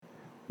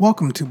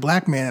Welcome to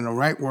Black Man in the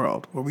Right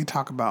World, where we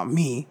talk about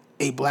me,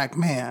 a black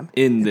man.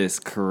 In this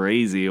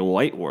crazy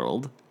white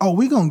world. Oh,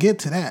 we gonna get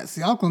to that. See,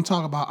 y'all gonna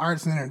talk about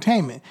arts and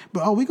entertainment,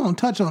 but we gonna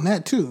touch on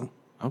that too.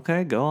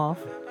 Okay, go off.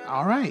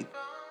 All right.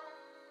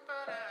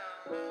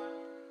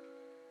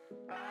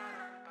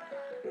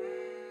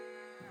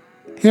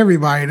 Hey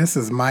everybody, this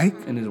is Mike.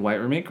 And his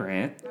white roommate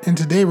Grant. And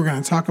today we're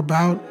gonna talk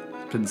about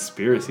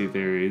conspiracy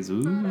theories.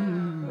 Ooh.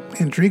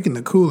 And drinking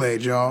the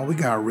Kool-Aid, y'all. We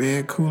got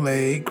red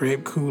Kool-Aid,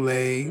 grape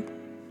Kool-Aid.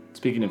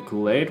 Speaking of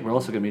Kool-Aid, we're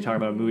also going to be talking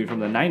about a movie from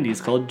the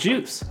 90s called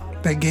Juice.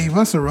 That gave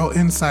us a real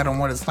insight on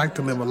what it's like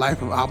to live a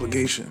life of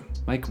obligation.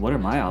 Mike, what are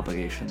my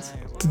obligations?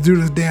 To do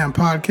this damn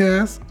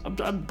podcast.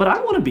 But I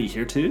want to be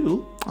here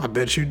too. I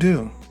bet you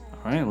do.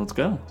 All right, let's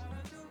go.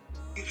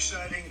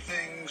 Exciting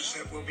things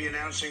that we'll be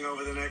announcing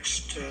over the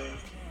next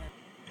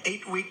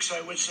 8 weeks,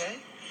 I would say.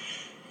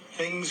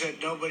 Things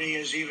that nobody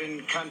has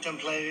even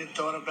contemplated,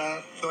 thought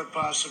about, thought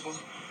possible.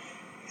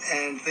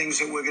 And things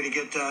that we're going to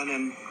get done,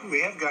 and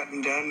we have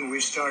gotten done, and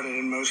we've started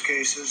in most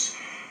cases,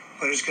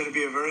 but it's going to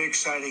be a very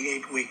exciting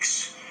 8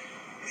 weeks.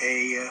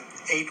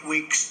 8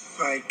 weeks,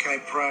 like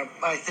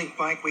I think,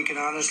 Mike, we can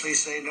honestly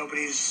say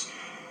nobody's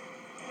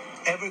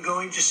ever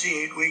going to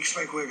see 8 weeks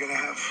like we're going to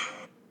have.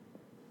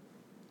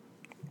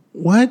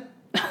 What?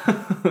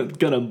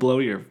 Gonna blow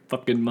your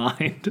fucking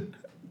mind.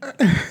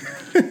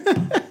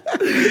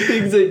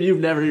 Things that you've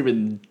never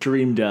even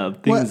dreamed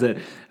of. Things that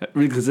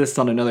exist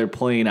on another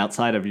plane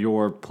outside of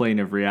your plane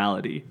of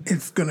reality.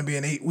 It's going to be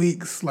in 8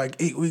 weeks, like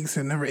 8 weeks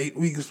and never 8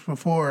 weeks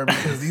before,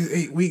 because these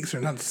 8 weeks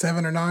are not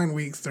 7 or 9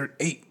 weeks, they're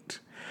 8.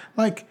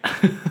 Like,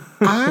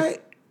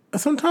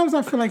 sometimes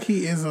I feel like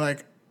he is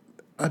like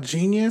a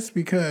genius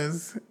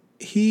because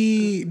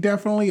he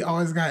definitely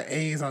always got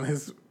A's on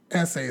his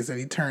essays that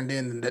he turned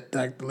in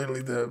like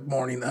literally the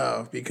morning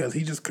of, because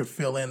he just could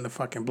fill in the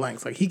fucking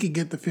blanks. Like, he could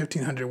get the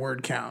 1,500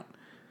 word count.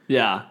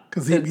 Yeah.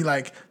 Because he'd be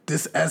like,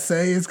 this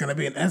essay is going to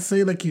be an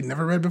essay like you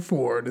never read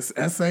before. This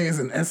essay is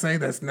an essay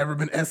that's never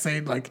been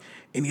essayed like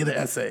any of the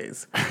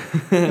essays.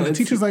 And the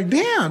teacher's like,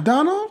 damn,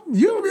 Donald,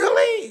 you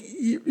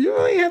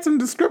really had some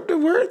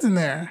descriptive words in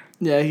there.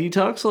 Yeah, he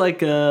talks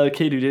like a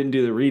kid who didn't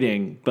do the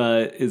reading,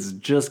 but is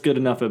just good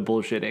enough at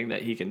bullshitting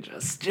that he can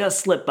just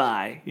slip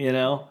by, you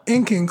know?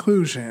 In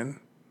conclusion.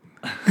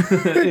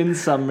 In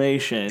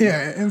summation.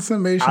 Yeah, in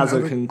summation. As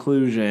a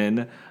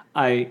conclusion,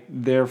 I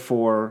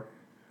therefore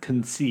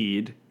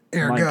concede.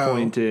 Ergo. My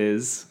point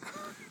is.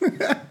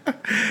 I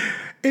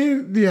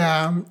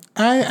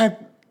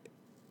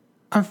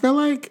feel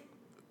like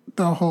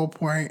the whole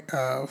point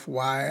of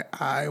why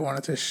I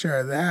wanted to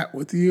share that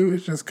with you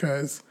is just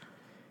because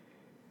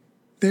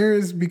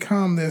there's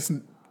become this,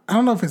 I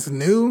don't know if it's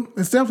new,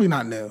 it's definitely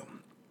not new,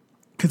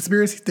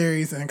 conspiracy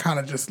theories and kind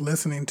of just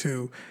listening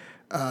to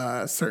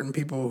certain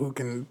people who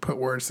can put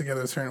words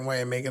together a certain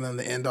way and making them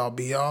the end-all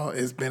be-all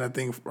has been a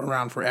thing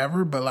around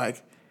forever, but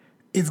like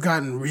it's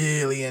gotten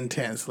really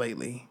intense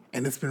lately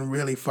and it's been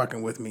really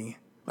fucking with me.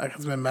 Like,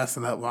 it's been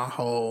messing up my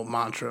whole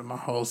mantra, my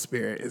whole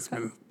spirit. It's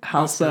been,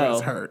 how so?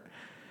 It's hurt.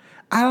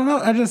 I don't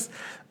know.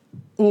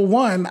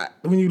 One,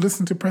 when you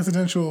listen to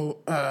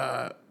presidential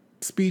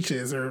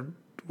speeches or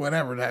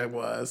whatever that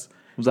was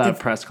that a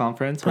press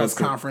conference? Press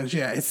conference,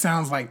 yeah. It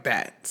sounds like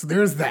that. So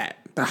there's that.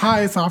 The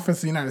highest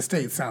office in the United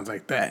States sounds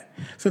like that.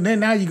 So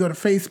then now you go to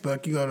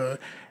Facebook, you go to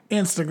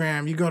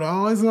Instagram, you go to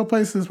all these little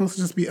places. It's supposed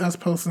to just be us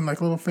posting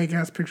like little fake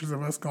ass pictures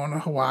of us going to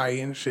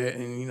Hawaii and shit,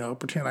 and you know,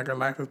 pretend like our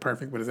life is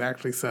perfect, but it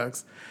actually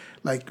sucks.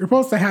 Like, you're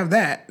supposed to have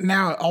that.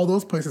 Now all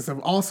those places have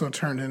also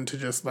turned into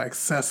just like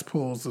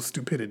cesspools of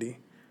stupidity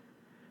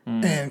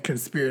and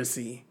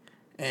conspiracy,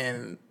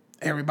 and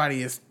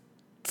everybody is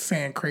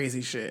saying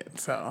crazy shit.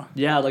 So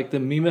yeah, like the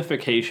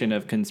memification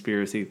of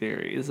conspiracy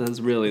theories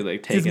has really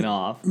like taken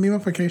off.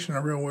 Memification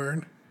a real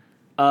word?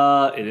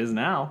 It is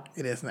now.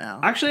 It is now.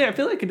 Actually, I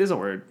feel like it is a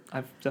word.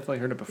 I've definitely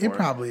heard it before. It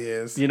probably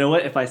is. You know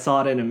what? If I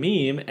saw it in a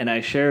meme and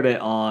I shared it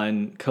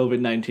on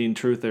COVID-19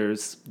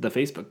 Truthers, the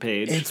Facebook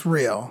page, it's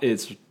real.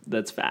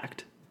 That's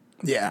fact.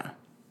 Yeah.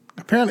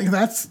 Apparently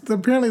that's the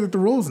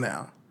rules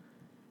now.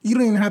 You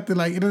don't even have to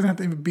it doesn't have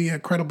to be a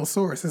credible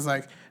source. It's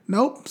like,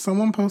 nope,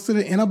 someone posted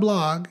it in a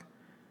blog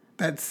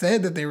that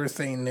said that they were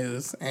saying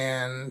news,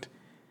 and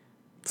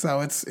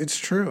so it's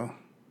true.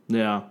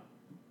 Yeah.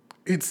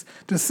 It's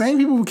the same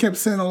people who kept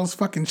sending all those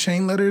fucking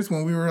chain letters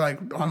when we were like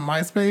on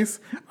MySpace.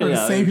 Are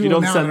the same if people you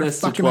don't now send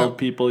this to 12 up.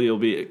 people, you'll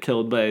be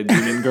killed by a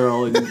demon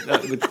girl and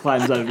that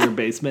climbs out of your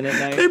basement at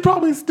night. They're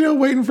probably still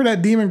waiting for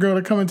that demon girl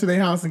to come into their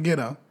house and get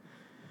them.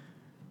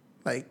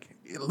 Like,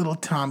 little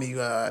Tommy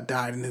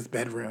died in his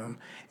bedroom,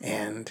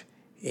 and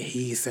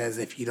he says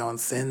if you don't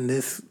send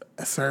this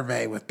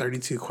survey with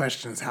 32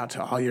 questions out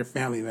to all your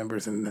family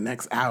members in the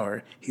next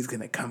hour, he's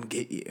gonna come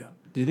get you.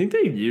 Do you think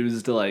they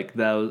used like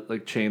those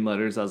like chain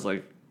letters as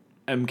like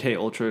MK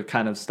Ultra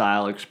kind of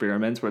style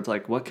experiments where it's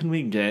like, what can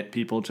we get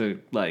people to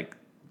like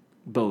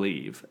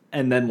believe?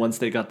 And then once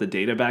they got the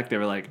data back, they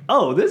were like,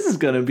 oh, this is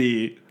gonna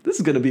be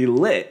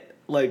lit.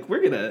 Like we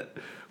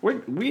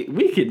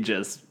can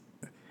just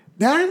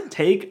that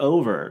take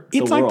over.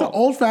 It's the like world. the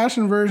old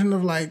fashioned version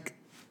of like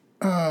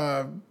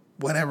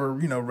whatever,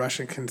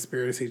 Russian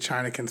conspiracy,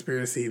 China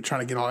conspiracy,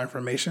 trying to get all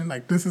information.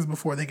 Like, this is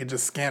before they could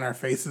just scan our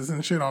faces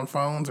and shit on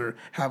phones or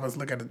have us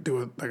look at it,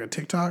 do it like a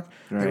TikTok.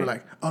 Right. They were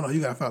like, oh no,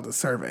 you gotta fill out the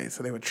survey.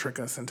 So they would trick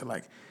us into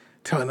like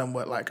telling them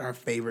what like our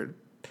favorite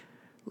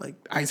like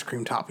ice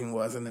cream topping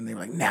was, and then they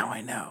were like, now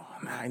I know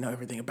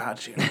everything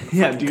about you.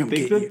 Yeah, do you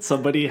think that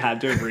somebody had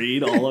to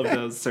read all of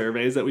those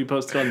surveys that we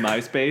posted on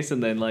MySpace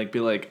and then like be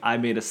like, I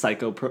made a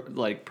psycho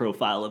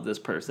profile of this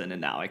person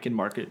and now I can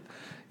market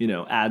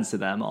ads to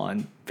them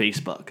on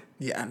Facebook?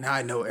 Yeah, now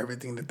I know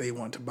everything that they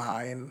want to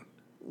buy and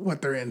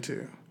what they're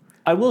into.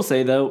 I will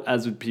say though,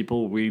 as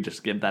people, we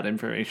just give that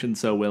information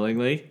so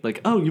willingly.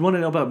 Like, oh, you want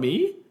to know about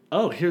me?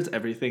 Oh, here's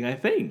everything I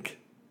think.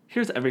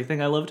 Here's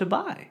everything I love to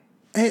buy.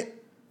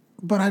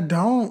 But I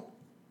don't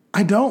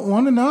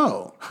want to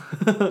know.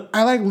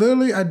 I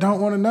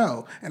don't want to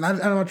know. And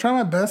I try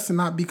my best to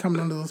not become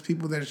one of those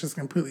people that's just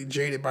completely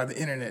jaded by the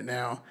internet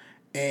now.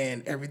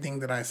 And everything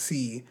that I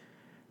see,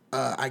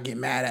 I get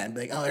mad at and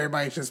be like, oh,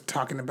 everybody's just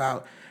talking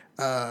about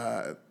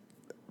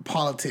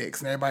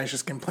politics and everybody's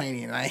just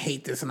complaining and I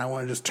hate this and I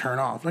want to just turn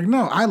off. Like,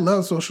 no, I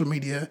love social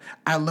media.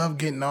 I love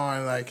getting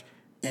on like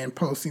and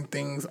posting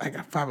things. Like,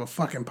 if I have a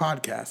fucking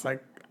podcast,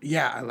 like,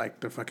 yeah, I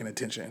like the fucking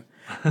attention.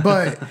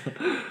 But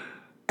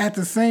at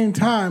the same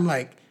time,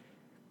 like,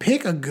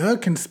 pick a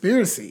good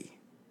conspiracy.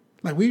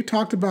 Like, we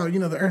talked about,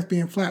 the earth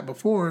being flat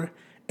before,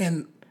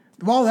 and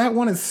while that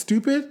one is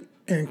stupid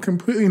and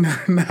completely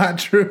not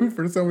true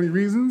for so many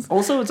reasons.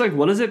 Also, it's like,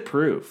 what does it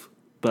prove?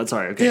 But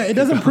sorry, okay. Yeah, it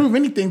doesn't prove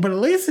anything, but at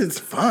least it's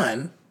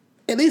fun.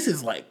 At least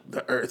it's like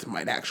the earth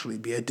might actually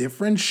be a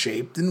different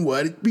shape than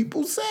what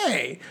people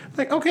say.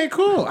 Like, okay,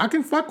 cool. I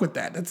can fuck with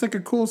that. That's like a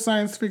cool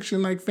science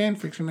fiction, like fan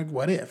fiction, like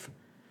what if?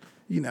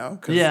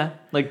 Yeah,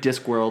 like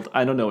Discworld.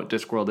 I don't know what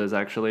Discworld is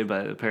actually,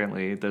 but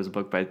apparently there's a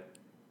book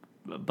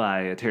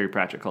by Terry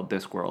Pratchett called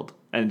Discworld,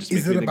 and it just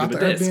is makes it me about think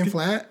the of Earth being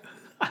flat?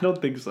 I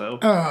don't think so.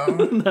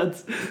 Oh,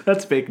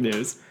 that's fake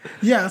news.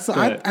 Yeah, so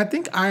I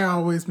think I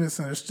always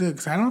misunderstood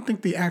because I don't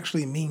think they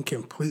actually mean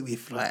completely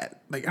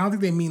flat. Like, I don't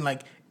think they mean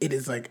like it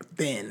is like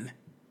thin.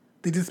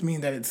 They just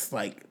mean that it's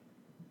like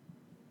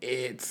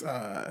it's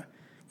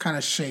kind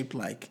of shaped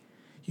like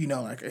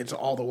like it's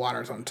all the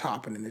water's on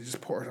top and then it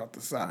just pours out the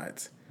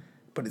sides.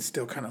 But it's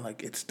still kind of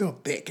like, it's still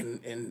thick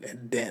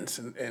and dense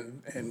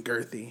and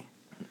girthy.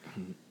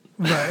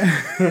 But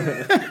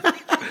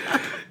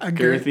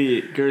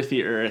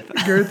girthy Earth.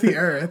 Girthy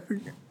Earth.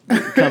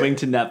 Coming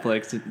to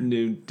Netflix,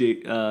 new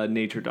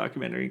nature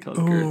documentary called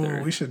Girth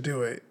Earth. We should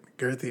do it.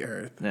 Girthy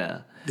Earth.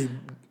 Yeah.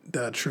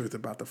 The truth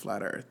about the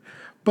flat Earth.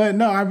 But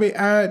no,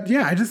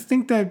 I just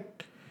think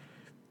that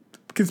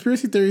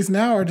conspiracy theories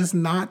now are just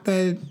not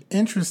that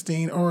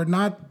interesting or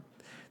not,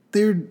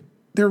 they're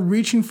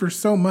reaching for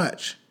so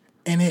much.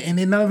 And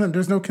none of them,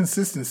 there's no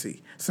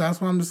consistency. So that's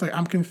why I'm just like,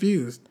 I'm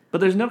confused.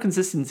 But there's no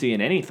consistency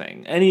in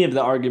anything. Any of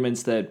the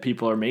arguments that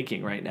people are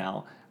making right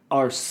now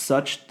are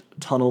such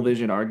tunnel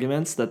vision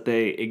arguments that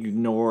they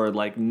ignore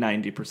like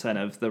 90%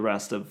 of the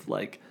rest of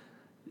like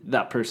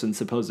that person's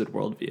supposed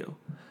worldview.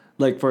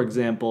 Like, for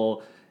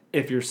example,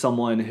 if you're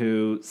someone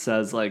who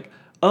says like,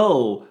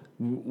 oh,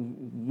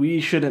 we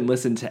shouldn't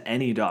listen to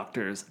any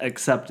doctors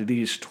except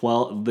these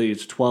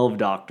 12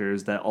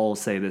 doctors that all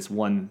say this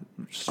one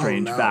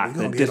strange fact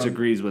that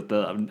disagrees with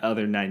the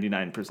other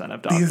 99%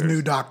 of doctors. These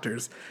new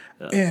doctors.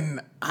 And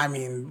I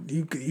mean,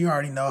 you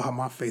already know how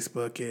my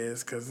Facebook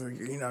is because, I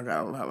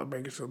got a lot of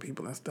Bakersfield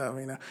people and stuff,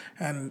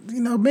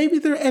 And, maybe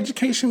their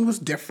education was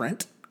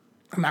different.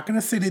 I'm not going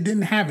to say they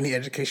didn't have any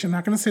education. I'm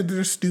not going to say that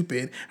they're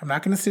stupid. I'm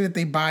not going to say that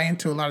they buy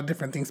into a lot of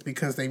different things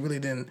because they really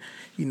didn't,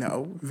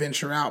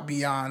 venture out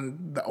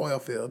beyond the oil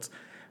fields.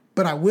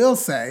 But I will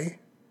say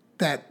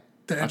that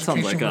their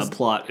education sounds like a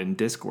plot in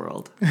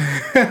Discworld.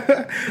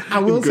 I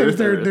will say that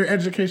their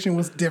education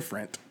was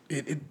different.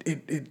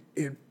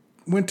 It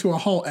went to a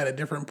halt at a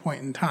different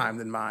point in time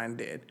than mine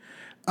did.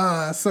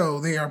 So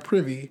they are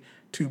privy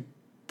to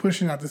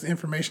pushing out this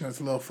information that's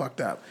a little fucked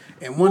up.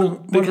 And one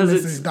of them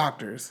is these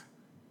doctors.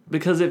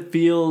 Because it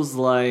feels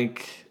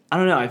like, I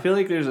don't know, I feel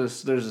like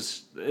this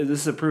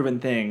is a proven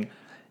thing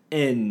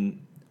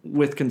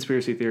with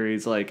conspiracy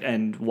theories, like,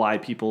 and why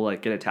people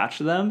like get attached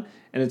to them.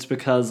 And it's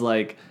because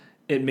like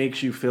it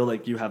makes you feel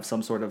like you have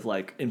some sort of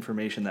like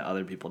information that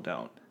other people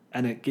don't.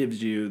 And it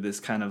gives you this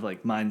kind of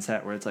like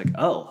mindset where it's like,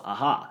 oh,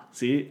 aha,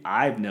 see,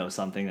 I know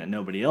something that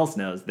nobody else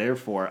knows.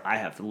 Therefore, I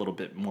have a little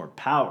bit more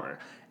power.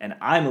 And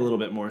I'm a little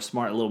bit more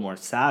smart, a little more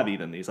savvy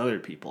than these other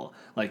people.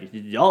 Like,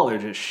 y'all are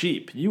just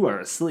sheep. You are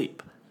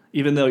asleep.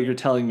 Even though you're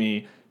telling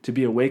me to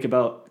be awake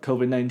about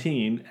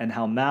COVID-19 and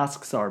how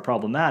masks are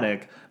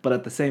problematic, but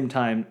at the same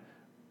time,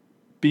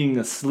 being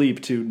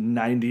asleep to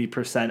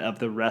 90% of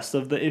the rest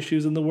of the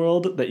issues in the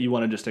world that you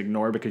want to just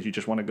ignore because you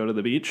just want to go to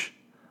the beach.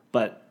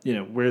 But,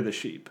 we're the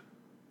sheep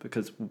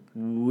because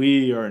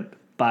we aren't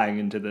buying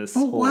into this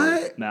whole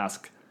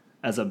mask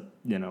as a,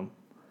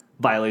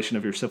 violation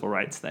of your civil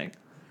rights thing.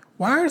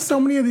 Why are so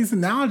many of these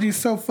analogies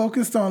so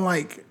focused on,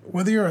 like,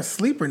 whether you're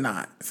asleep or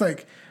not? It's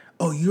like,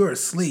 oh, you're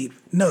asleep.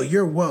 No,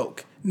 you're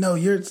woke. No,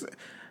 you're...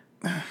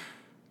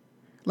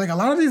 Like a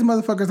lot of these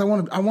motherfuckers,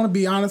 I want to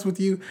be honest with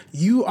you.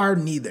 You are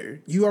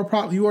neither. You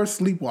are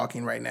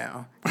sleepwalking right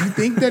now. You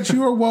think that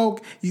you are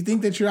woke. You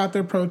think that you're out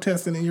there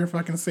protesting and you're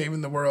fucking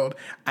saving the world.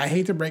 I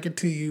hate to break it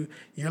to you.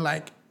 You're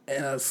like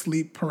in a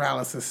sleep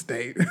paralysis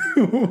state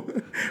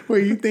where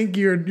you think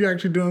you're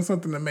actually doing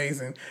something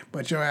amazing,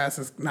 but your ass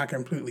is not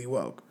completely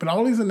woke. But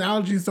all these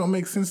analogies don't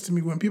make sense to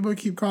me when people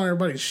keep calling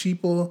everybody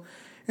sheeple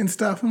and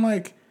stuff. I'm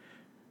like,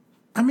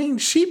 I mean,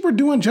 sheep were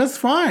doing just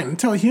fine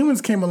until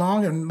humans came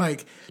along and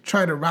like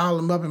tried to rile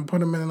them up and put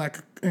them in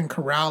and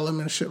corral them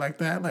and shit like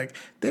that. Like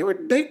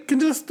they can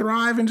just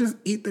thrive and just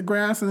eat the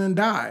grass and then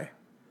die.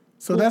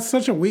 So that's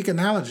such a weak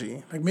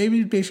analogy. Like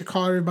maybe they should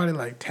call everybody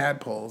like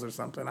tadpoles or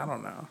something. I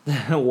don't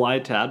know. Why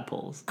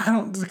tadpoles?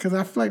 Because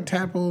I feel like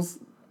tadpoles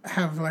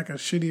have like a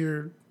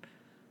shittier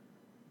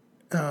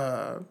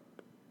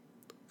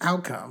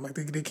outcome. Like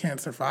they can't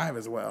survive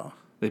as well.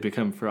 They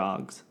become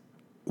frogs.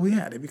 Well,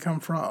 yeah, they become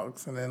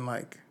frogs, and then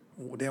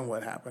then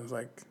what happens?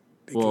 Like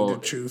they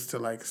can choose to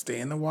like stay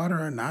in the water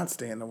or not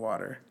stay in the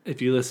water.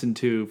 If you listen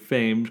to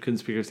famed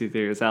conspiracy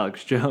theorist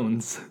Alex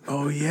Jones,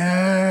 oh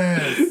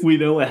yes, we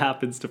know what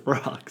happens to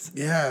frogs.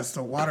 Yes,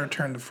 the water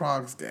turned the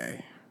frogs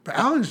gay. But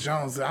Alex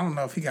Jones, I don't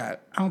know if I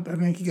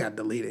think he got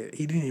deleted.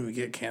 He didn't even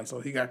get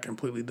canceled. He got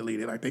completely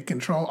deleted. Like they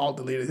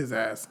deleted his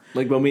ass.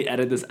 Like when we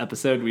edit this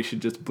episode, we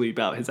should just bleep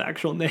out his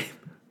actual name.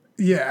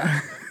 Yeah.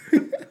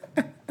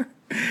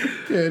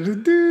 Yeah,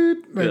 just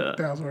dude. Like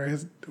that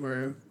was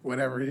where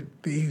whatever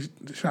he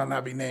shall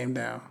not be named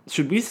now.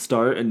 Should we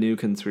start a new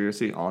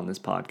conspiracy on this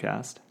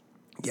podcast?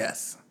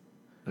 Yes.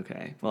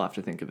 Okay, we'll have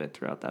to think of it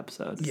throughout the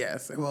episode.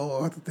 Yes,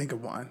 we'll have to think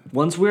of one.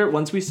 Once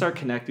we start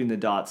connecting the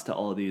dots to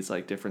all these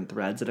like different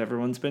threads that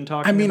everyone's been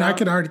talking about. I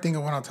could already think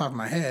of one on top of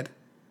my head.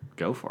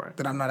 Go for it.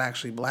 That I'm not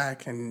actually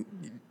black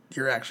and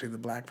you're actually the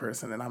black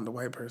person and I'm the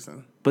white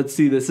person. But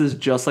see, this is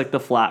just like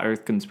the flat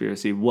earth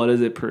conspiracy. What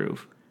does it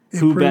prove?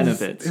 Who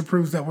benefits? It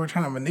proves that we're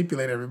trying to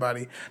manipulate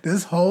everybody.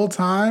 This whole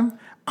time,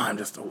 I'm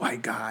just a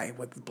white guy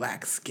with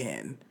black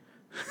skin.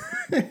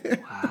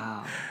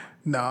 Wow.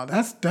 No,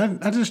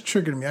 that just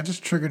triggered me. I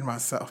just triggered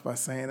myself by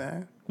saying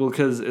that. Well,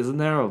 because isn't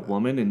there a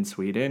woman in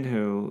Sweden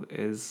who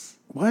is...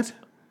 What?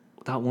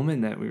 That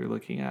woman that we were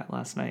looking at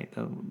last night.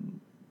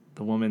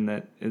 The woman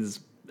that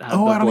is... I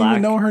don't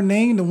even know her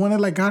name. The one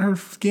that like got her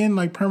skin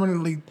like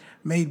permanently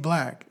made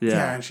black.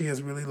 Yeah, and she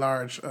has really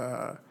large...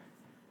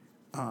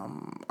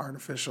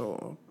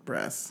 artificial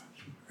breasts.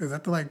 Is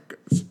that the like?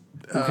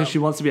 Because she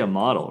wants to be a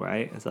model,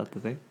 right? Is that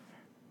the thing?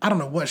 I don't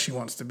know what she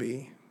wants to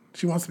be.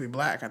 She wants to be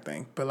black, I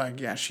think. But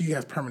like, yeah, she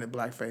has permanent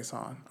blackface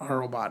on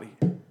her whole body.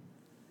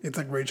 It's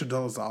like Rachel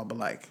Dolezal, but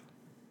like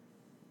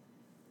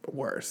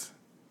worse.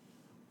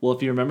 Well,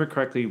 if you remember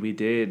correctly, we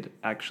did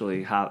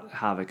actually have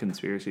a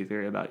conspiracy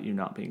theory about you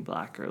not being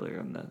black earlier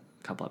in a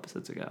couple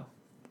episodes ago.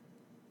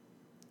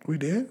 We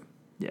did?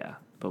 Yeah,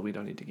 but we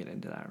don't need to get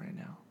into that right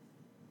now.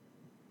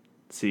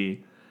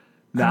 See,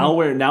 now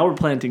we're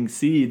planting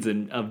seeds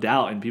of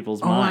doubt in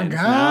people's minds.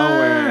 Oh my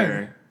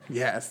God.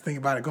 Yes, think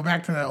about it. Go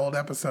back to that old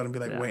episode and be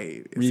like,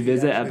 wait.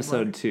 Revisit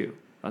episode 2.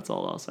 That's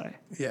all I'll say.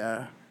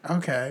 Yeah.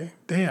 Okay.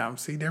 Damn.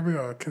 See, there we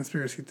go.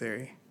 Conspiracy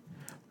theory.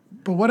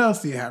 But what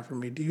else do you have for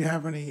me? Do you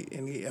have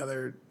any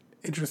other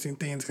interesting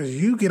things? Because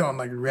you get on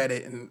like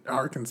Reddit and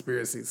our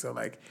conspiracy, so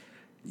like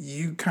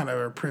you kind of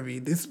are privy.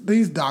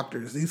 These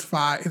doctors, is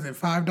it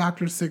 5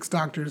 doctors, 6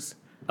 doctors?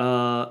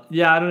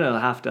 Yeah, I don't know,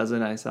 half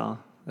dozen I saw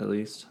at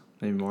least,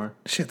 maybe more.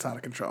 Shit's out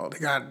of control. They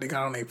got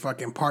on their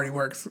fucking Party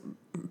Works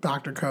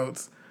doctor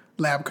coats,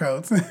 lab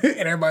coats, and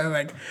everybody's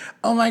like,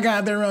 "Oh my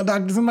God, they're real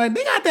doctors." I'm like,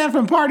 they got that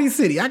from Party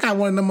City. I got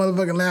one of them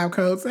motherfucking lab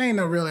coats. They ain't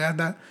no real ass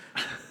that.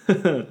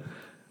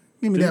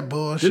 Give me that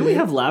bullshit. Didn't we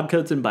have lab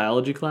coats in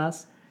biology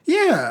class?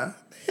 Yeah,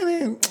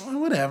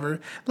 whatever.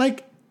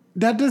 Like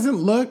that doesn't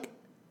look.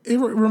 It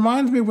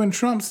reminds me when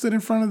Trump stood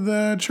in front of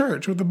the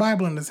church with the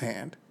Bible in his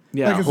hand.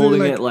 Yeah, like,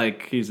 holding it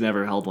like he's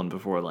never held one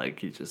before, like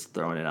he's just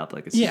throwing it up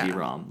like a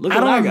CD-ROM. Look I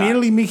at that don't guy.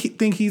 immediately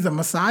think he's a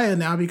messiah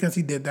now because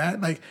he did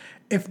that. Like,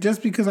 if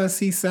just because I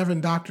see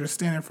 7 doctors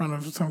stand in front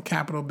of some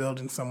Capitol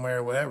building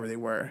somewhere, whatever they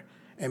were,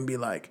 and be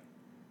like,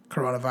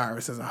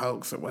 coronavirus is a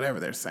hoax or whatever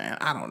they're saying,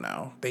 I don't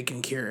know. They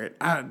can cure it.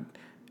 I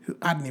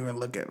didn't even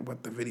look at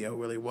what the video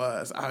really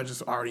was. I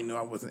just already knew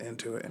I wasn't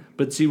into it.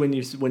 But see, when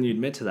you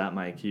admit to that,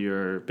 Mike,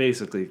 you're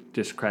basically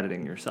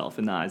discrediting yourself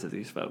in the eyes of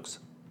these folks.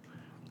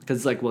 Because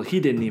it's like, well,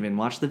 he didn't even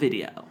watch the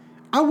video.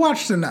 I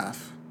watched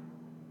enough.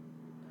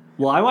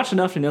 Well, I watched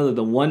enough to know that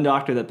the one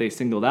doctor that they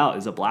singled out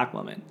is a black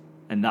woman.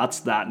 And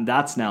that's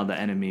now the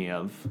enemy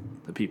of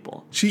the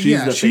people. She's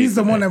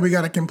the one that we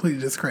got to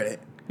completely discredit.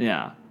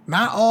 Yeah.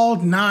 Not all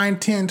 9,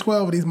 10,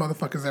 12 of these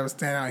motherfuckers ever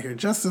stand out here.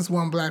 Just this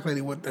one black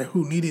lady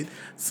who needed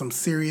some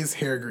serious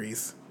hair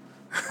grease.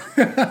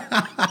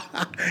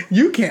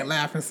 You can't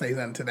laugh and say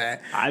nothing to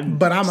that.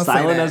 But I'm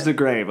silent as the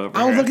grave over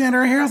here. I was looking at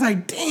her hair. I was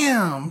like,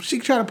 damn. She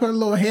tried to put a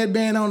little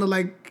headband on to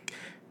like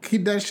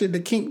keep that shit to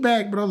kink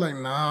back. But I was like,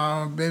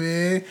 nah,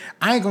 baby.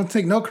 I ain't going to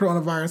take no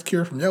coronavirus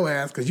cure from your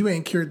ass because you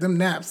ain't cured them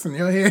naps in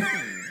your head.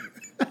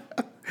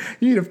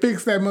 You need to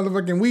fix that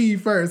motherfucking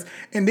weed first,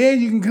 and then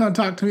you can come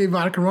talk to me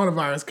about a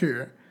coronavirus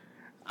cure.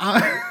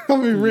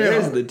 I'll be real.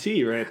 There's the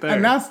tea right there.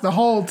 And that's the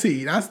whole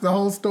tea. That's the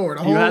whole store,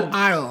 the whole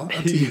aisle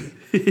of tea.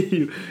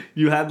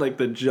 you had like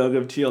the jug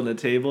of tea on the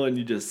table and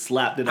you just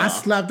slapped it off. I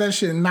slapped that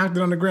shit and knocked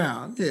it on the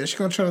ground. Yeah, she's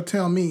gonna try to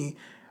tell me,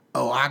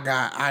 oh,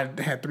 I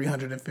had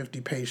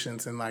 350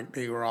 patients and like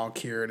they were all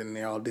cured and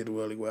they all did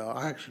really well.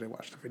 I actually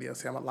watched the video,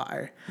 see I'm a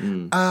liar.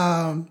 And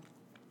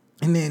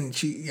then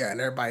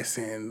and everybody's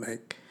saying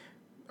like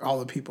all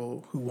the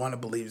people who want to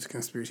believe these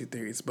conspiracy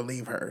theories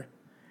believe her.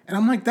 And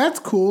I'm like, that's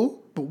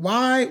cool, but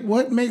why?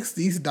 What makes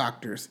these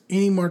doctors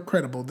any more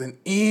credible than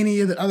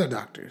any of the other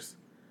doctors?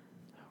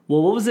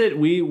 Well, what was it?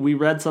 We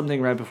read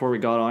something right before we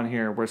got on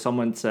here where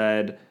someone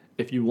said,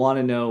 if you want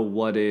to know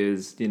what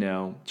is,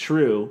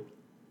 true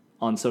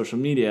on social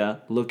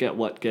media, look at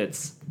what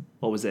gets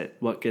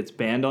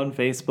banned on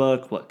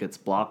Facebook, what gets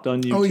blocked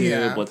on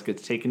YouTube, what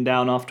gets taken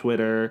down off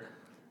Twitter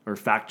or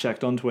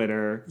fact-checked on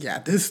Twitter. Yeah,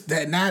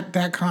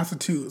 that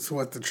constitutes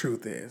what the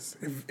truth is.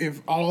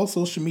 If all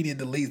social media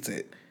deletes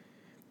it,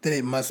 then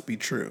it must be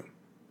true.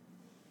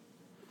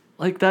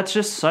 Like, that's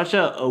just such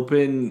a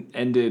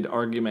open-ended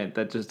argument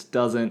that just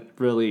doesn't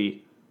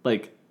really,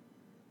 like,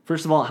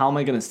 first of all, how am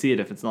I going to see it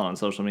if it's not on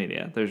social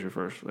media? There's your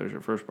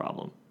first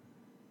problem.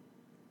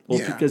 Well,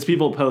 because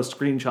people post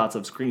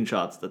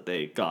screenshots that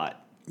they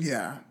got.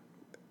 Yeah.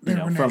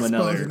 From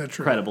another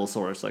credible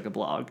source, like a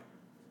blog.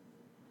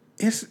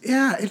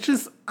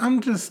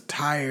 I'm just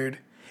tired.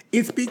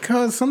 It's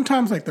because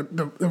sometimes, like,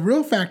 the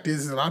real fact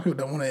is a lot of people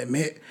don't want to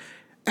admit,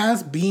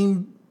 as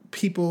being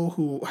people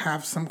who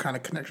have some kind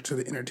of connection to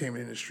the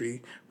entertainment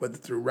industry, whether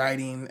through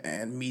writing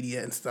and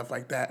media and stuff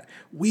like that,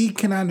 we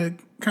can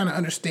kind of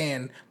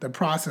understand the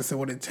process of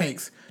what it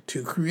takes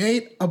to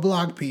create a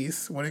blog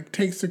piece, what it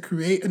takes to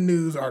create a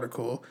news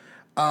article,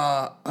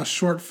 a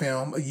short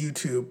film, a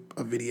YouTube,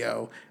 a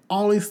video,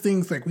 all these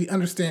things. Like, we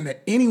understand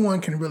that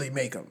anyone can really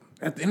make them.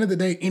 At the end of the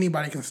day,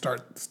 anybody can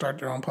start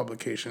their own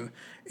publication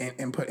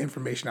and put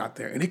information out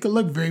there. And it could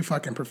look very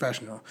fucking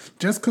professional.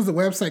 Just because the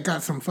website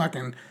got some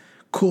fucking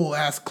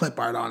cool-ass clip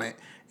art on it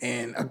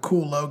and a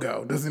cool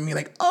logo doesn't mean,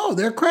 like, oh,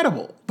 they're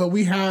credible. But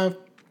we have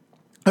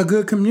a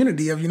good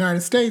community of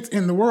United States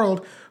in the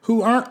world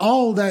who aren't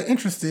all that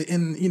interested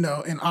in, in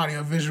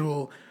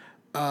audio-visual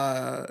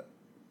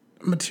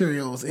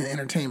materials in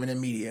entertainment and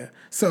media.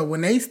 So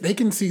when they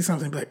can see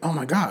something like, oh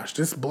my gosh,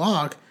 this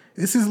blog,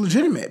 this is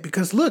legitimate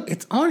because look,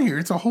 it's on here.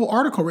 It's a whole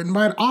article written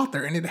by an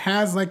author and it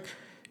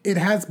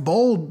has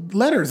bold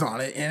letters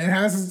on it and it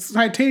has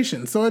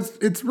citations. So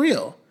it's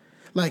real.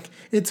 Like,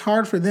 it's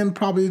hard for them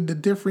probably to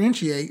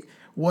differentiate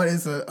what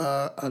is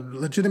a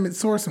legitimate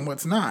source and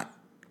what's not.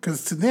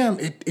 Because to them,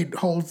 it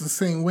holds the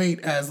same weight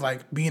as,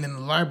 like, being in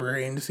the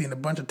library and seeing a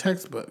bunch of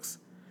textbooks.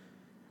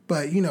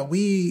 But,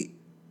 we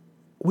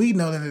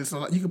know that it's a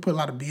lot, you can put a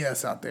lot of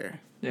BS out there.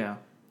 Yeah.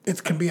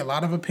 It can be a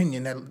lot of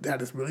opinion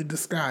that is really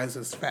disguised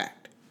as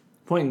fact.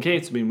 Point in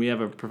case, we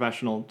have a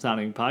professional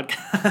sounding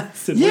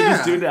podcast and we're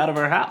just doing it out of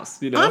our house,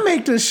 I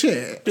make this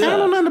shit. Yeah. I don't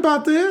know nothing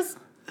about this.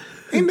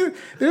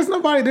 There's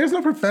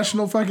no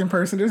professional fucking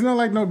person. There's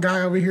no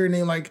guy over here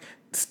named like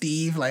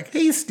Steve. Like,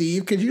 hey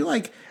Steve, could you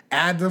like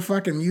add the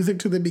fucking music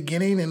to the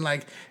beginning and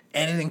like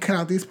edit and cut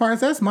out these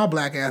parts? That's my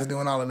black ass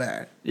doing all of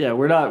that. Yeah,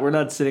 we're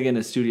not sitting in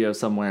a studio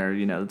somewhere,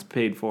 that's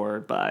paid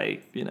for by,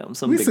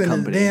 some big company. We sit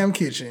in the damn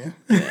kitchen.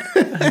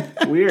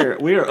 Yeah. we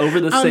are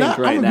over the sink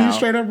right now. I'm be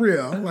straight up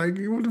real. Like,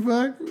 what the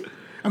fuck?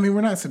 I mean,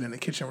 we're not sitting in the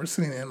kitchen. We're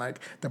sitting in, like,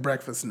 the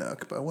breakfast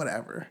nook, but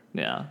whatever.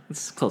 Yeah,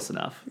 it's close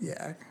enough.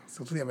 Yeah,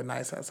 so we have a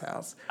nice ass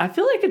house. I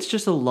feel like it's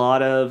just a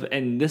lot of,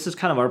 and this is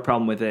kind of our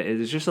problem with it,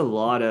 is it's just a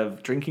lot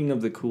of drinking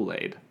of the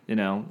Kool-Aid,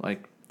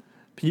 like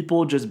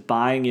people just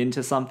buying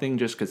into something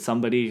just because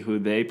somebody who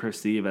they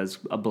perceive as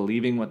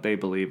believing what they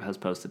believe has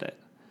posted it.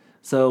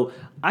 So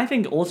I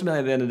think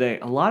ultimately at the end of the day,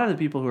 a lot of the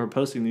people who are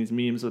posting these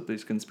memes with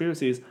these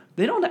conspiracies,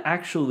 they don't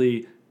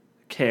actually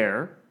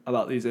care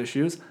about these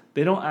issues.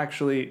 They don't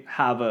actually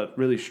have a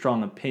really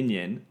strong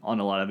opinion on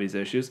a lot of these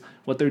issues.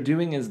 What they're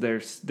doing is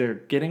they're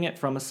getting it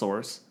from a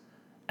source,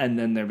 and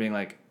then they're being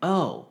like,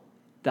 oh,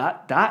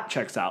 that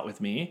checks out with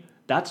me.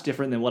 That's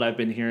different than what I've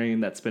been hearing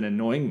that's been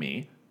annoying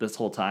me this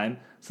whole time.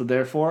 So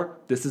therefore,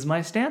 this is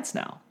my stance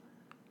now.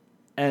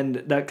 And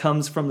that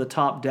comes from the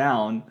top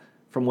down,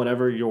 from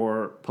whatever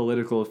your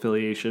political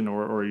affiliation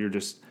or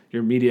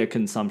your media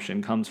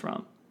consumption comes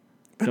from.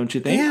 Don't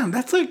you think? Damn,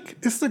 that's like,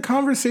 it's the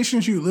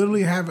conversations you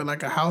literally have at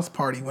like a house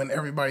party when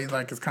everybody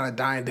like is kind of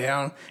dying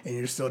down and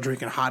you're still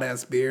drinking hot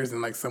ass beers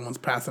and like someone's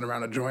passing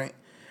around a joint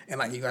and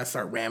like you guys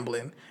start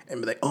rambling and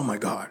be like, oh my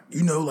God,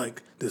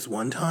 like this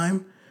one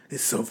time,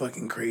 it's so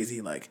fucking crazy.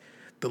 Like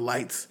the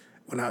lights,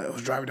 when I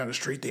was driving down the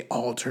street, they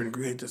all turned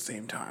green at the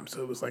same time.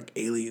 So it was like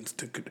aliens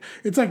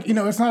it's like,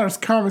 it's not a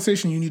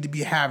conversation you need to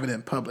be having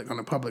in public, on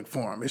a public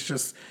forum. It's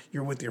just,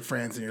 you're with your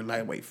friends and you're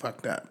lightweight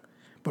fucked up.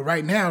 But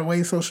right now, the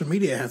way social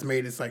media has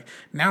made it's like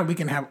now we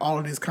can have all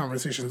of these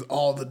conversations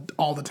all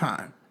the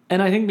time.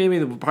 And I think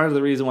maybe part of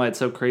the reason why it's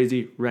so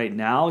crazy right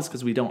now is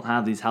because we don't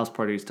have these house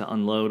parties to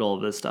unload all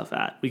of this stuff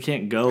at. We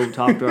can't go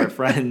talk to our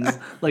friends.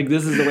 Like,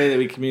 this is the way that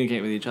we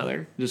communicate with each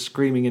other, just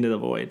screaming into the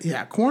void.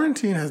 Yeah,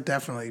 quarantine has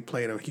definitely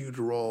played a huge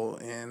role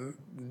in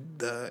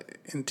the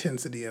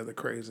intensity of the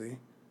crazy.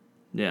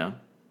 Yeah.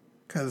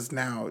 Because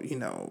now,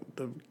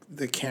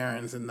 the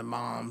Karens and the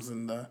moms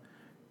and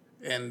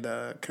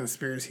the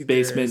conspiracy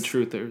Basement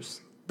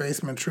theorists. truthers.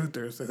 Basement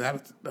truthers. Is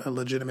that a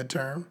legitimate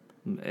term?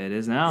 It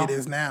is now. It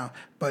is now.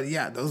 But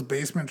yeah, those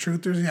basement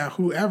truthers,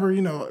 whoever,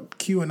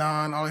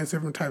 QAnon, all these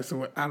different types of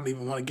what I don't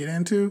even want to get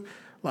into,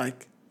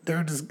 like,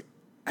 they're just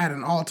at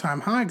an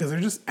all-time high because they're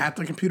just at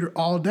the computer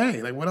all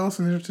day. Like, what else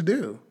is there to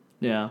do?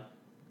 Yeah.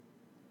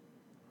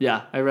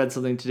 Yeah, I read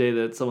something today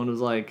that someone was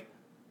like,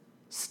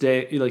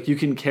 you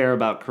can care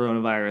about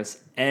coronavirus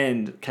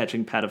and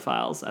catching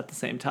pedophiles at the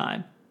same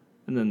time.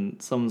 And then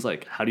someone's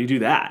like, how do you do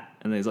that?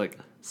 And then he's like,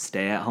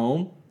 stay at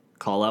home,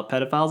 call out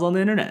pedophiles on the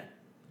internet.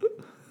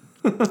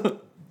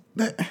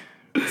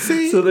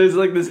 See? So there's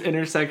like this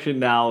intersection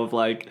now of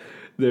like,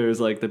 there's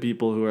like the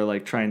people who are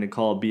like trying to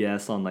call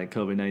BS on like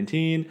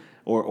COVID-19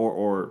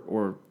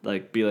 or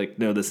like be like,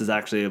 no, this is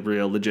actually a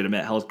real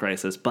legitimate health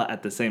crisis. But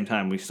at the same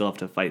time, we still have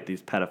to fight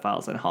these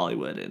pedophiles in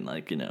Hollywood and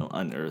like,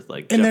 unearth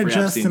like and Jeffrey they're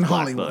just Epstein's in Black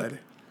Hollywood. Book.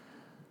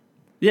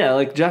 Yeah,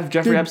 like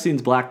Jeffrey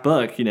Epstein's Black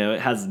Book, it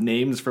has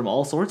names from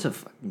all sorts of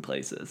fucking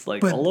places,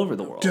 like all over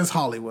the world. Just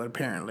Hollywood,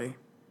 apparently.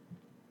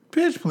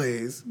 Bitch,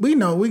 please. We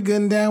know, we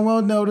good and damn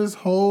well know this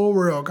whole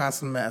world got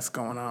some mess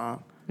going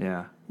on.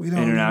 Yeah. We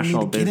don't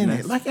International even need to get in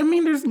business. it.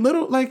 Like, there's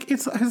little, like,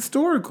 it's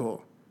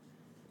historical.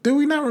 Do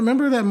we not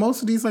remember that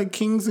most of these, like,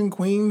 kings and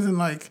queens and,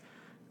 like,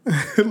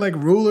 like,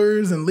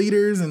 rulers and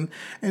leaders and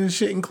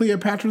shit and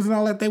Cleopatras and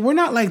all that, they were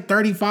not, like,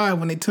 35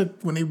 when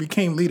they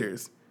became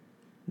leaders.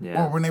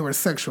 Yeah. Or when they were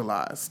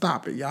sexualized.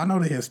 Stop it. Y'all know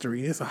the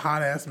history. It's a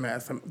hot-ass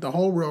mess. The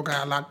whole world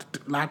got a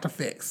lot to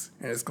fix,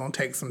 and it's going to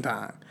take some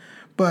time.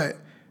 But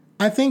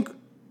I think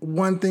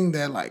one thing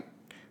that, like,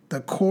 the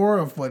core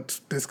of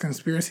what this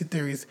conspiracy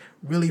theories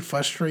really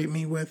frustrate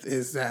me with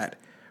is that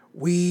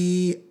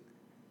we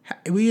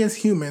as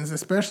humans,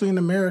 especially in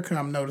America,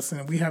 I'm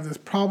noticing, we have this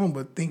problem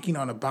with thinking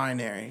on a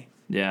binary.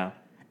 Yeah.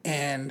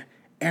 And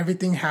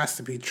everything has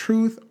to be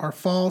truth or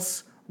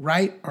false,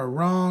 right or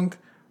wrong,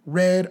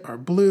 red or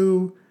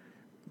blue,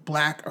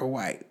 black or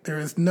white. There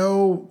is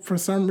no, for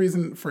some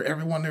reason, for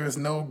everyone, there is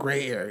no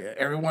gray area.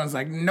 Everyone's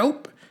like,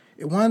 nope.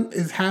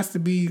 It has to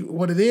be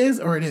what it is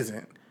or it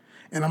isn't.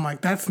 And I'm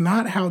like, that's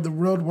not how the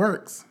world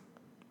works.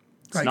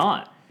 It's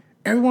not.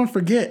 Everyone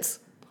forgets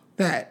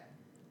that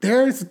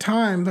there is a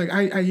time, like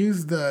I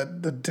use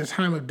the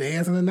time of day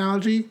as an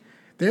analogy.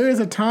 There is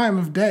a time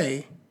of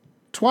day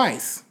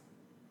twice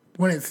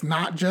when it's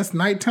not just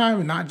nighttime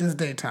and not just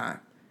daytime.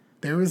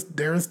 There is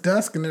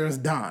dusk and there is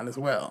dawn as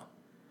well.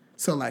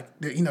 So like,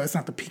 it's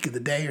not the peak of the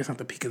day or it's not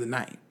the peak of the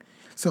night.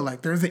 So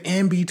like there's an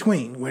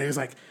in-between where it's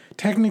like,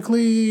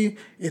 technically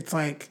it's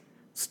like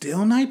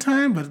still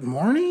nighttime, but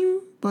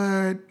morning,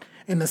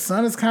 and the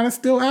sun is kind of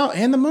still out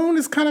and the moon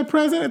is kind of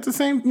present at the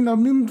same,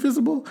 moon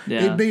visible.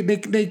 Yeah.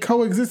 They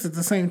coexist at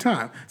the same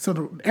time.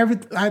 So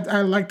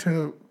I like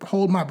to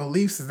hold my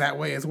beliefs that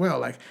way as well.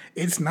 Like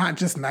it's not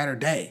just night or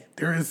day.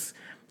 There is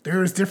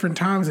different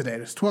times of the day.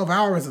 There's 12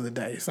 hours of the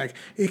day. It's like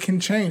it can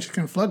change, it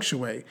can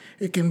fluctuate.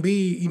 It can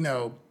be,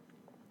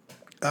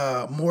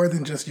 more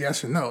than just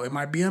yes or no. It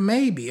might be a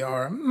maybe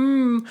or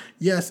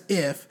yes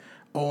if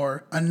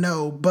or a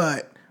no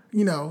but.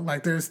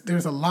 Like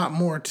there's a lot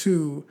more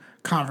to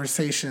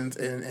conversations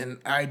and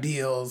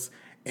ideals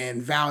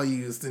and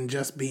values than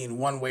just being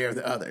one way or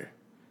the other.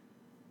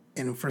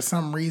 And for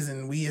some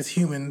reason, we as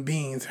human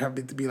beings have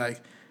to be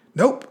like,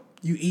 nope,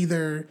 you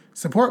either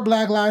support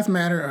Black Lives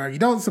Matter or you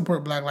don't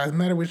support Black Lives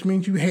Matter, which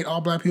means you hate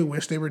all black people,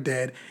 wish they were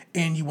dead,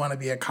 and you want to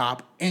be a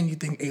cop, and you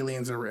think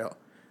aliens are real.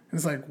 And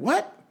it's like,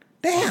 what?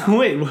 Damn.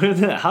 Wait,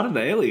 how did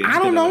the aliens? I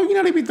don't know.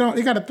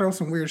 They got to throw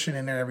some weird shit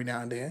in there every now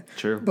and then.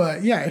 True.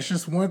 But yeah, it's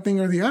just one thing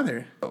or the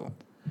other.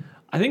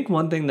 I think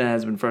one thing that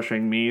has been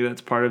frustrating me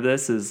that's part of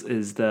this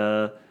is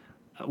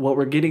what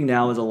we're getting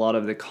now is a lot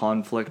of the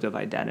conflict of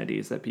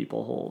identities that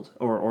people hold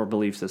or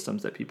belief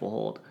systems that people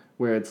hold,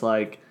 where it's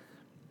like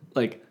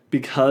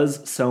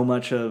because so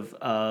much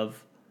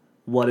of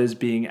what is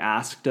being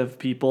asked of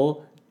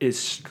people is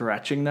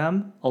stretching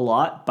them a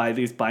lot by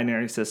these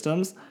binary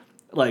systems.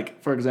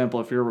 Like, for example,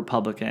 if you're a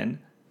Republican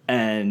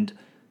and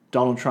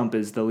Donald Trump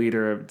is the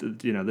leader of,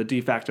 the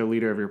de facto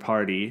leader of your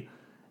party,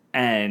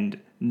 and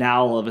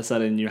now all of a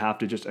sudden you have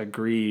to just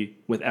agree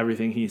with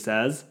everything he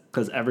says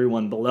because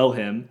everyone below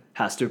him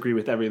has to agree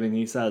with everything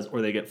he says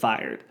or they get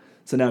fired.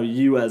 So now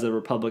you as a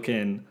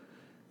Republican,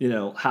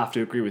 have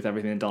to agree with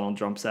everything that Donald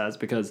Trump says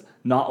because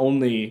not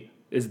only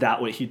is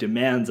that what he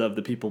demands of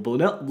the people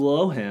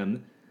below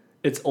him,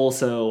 it's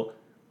also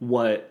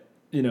what...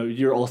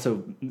 you're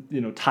also,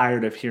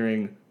 tired of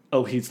hearing,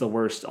 oh, he's the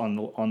worst on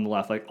the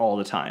left, like all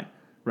the time,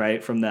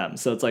 right? From them.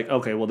 So it's like,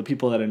 okay, well, the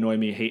people that annoy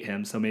me hate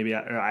him, so maybe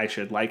I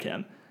should like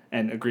him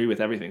and agree with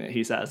everything that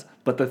he says.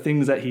 But the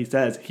things that he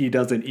says, he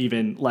doesn't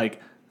even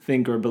like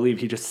think or believe.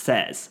 He just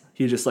says.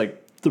 He just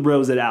like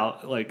throws it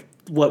out like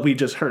what we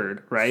just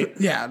heard, right?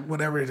 Yeah,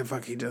 whatever the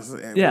fuck he just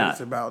Yeah.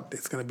 it's about.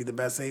 It's gonna be the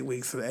best 8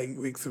 weeks of 8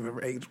 weeks of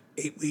ever 8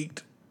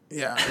 week.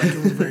 Yeah, like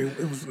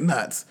it was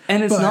nuts.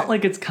 And it's But- not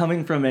like it's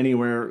coming from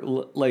anywhere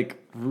like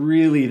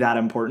really that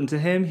important to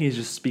him. He's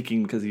just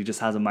speaking because he just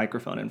has a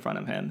microphone in front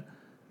of him.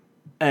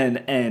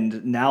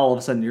 And now all of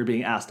a sudden you're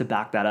being asked to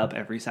back that up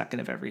every second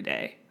of every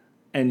day.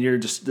 And you're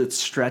just it's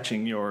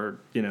stretching your,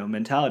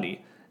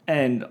 mentality.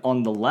 And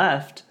on the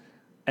left,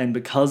 and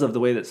because of the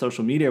way that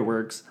social media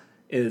works,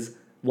 is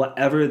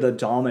whatever the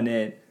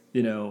dominant,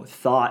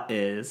 thought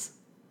is,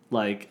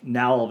 like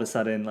now all of a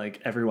sudden, like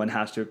everyone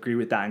has to agree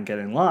with that and get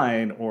in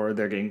line, or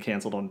they're getting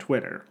canceled on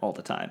Twitter all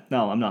the time.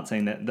 No, I'm not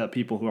saying that the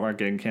people who aren't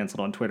getting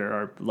canceled on Twitter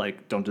are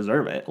like don't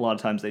deserve it. A lot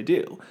of times they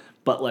do,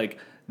 but like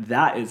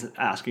that is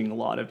asking a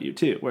lot of you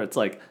too. Where it's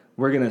like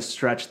we're gonna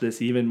stretch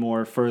this even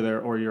more further,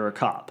 or you're a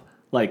cop.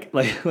 Like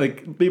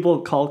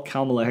people call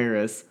Kamala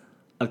Harris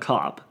a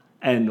cop,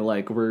 and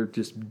like we're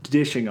just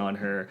dishing on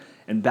her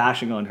and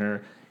bashing on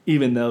her,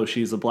 even though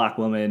she's a black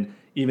woman,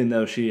 even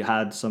though she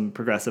had some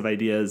progressive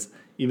ideas,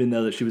 even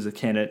though that she was a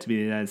candidate to be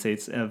the United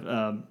States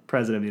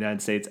president of the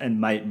United States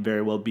and might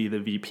very well be the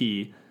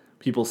VP.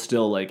 People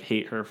still like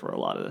hate her for a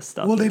lot of this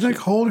stuff. Well, they like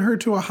hold her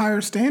to a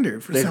higher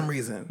standard for some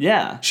reason.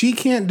 Yeah. She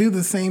can't do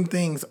the same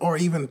things or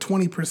even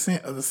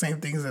 20% of the same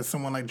things that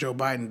someone like Joe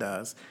Biden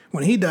does.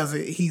 When he does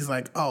it, he's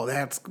like, oh,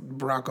 that's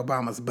Barack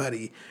Obama's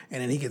buddy.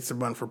 And then he gets to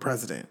run for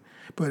president.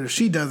 But if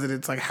she does it,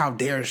 it's like, how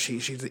dare she?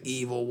 She's an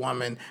evil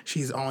woman.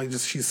 She's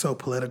so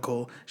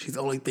political. She's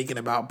only thinking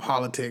about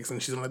politics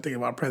and she's only thinking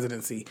about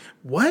presidency.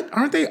 What?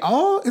 Aren't they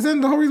all?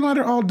 Isn't the whole reason why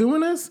they're all doing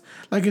this?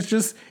 Like,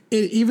 it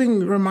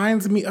even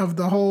reminds me of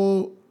the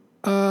whole,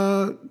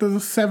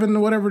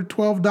 the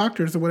 12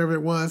 doctors or whatever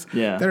it was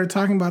that are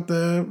talking about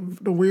the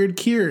weird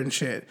cure and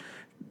shit.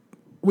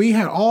 We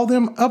had all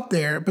them up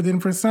there, but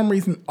then for some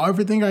reason,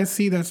 everything I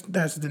see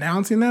that's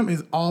denouncing them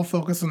is all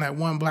focused on that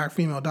one black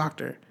female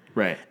doctor.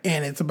 Right.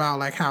 And it's about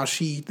like how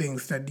she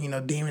thinks that,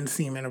 demon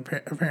semen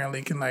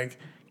apparently can like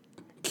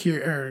cure,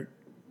 or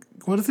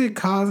what is it,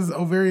 causes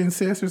ovarian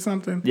cyst or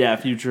something? Yeah,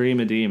 if you dream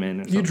a demon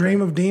or something. You dream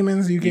of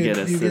demons, you get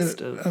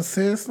a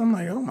cyst. I'm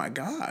like, oh my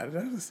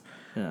God.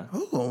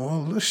 Oh,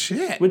 well,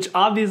 shit. Which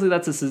obviously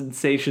that's a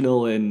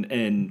sensational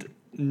and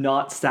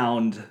not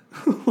sound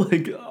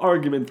like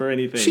argument for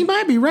anything. She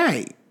might be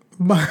right.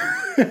 But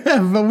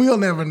we'll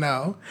never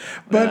know.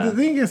 But the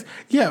thing is,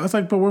 it's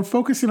like, but we're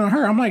focusing on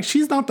her. I'm like,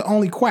 she's not the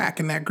only quack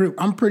in that group.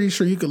 I'm pretty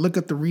sure you could look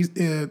at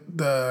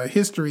the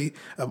history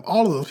of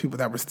all of those people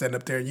that were standing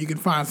up there. You can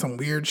find some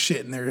weird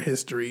shit in their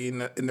history in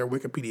their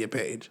Wikipedia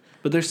page.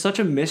 But there's such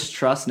a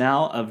mistrust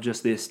now of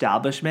just the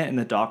establishment and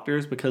the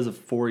doctors because of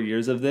 4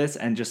 years of this,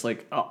 and just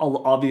like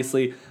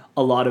obviously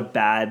a lot of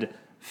bad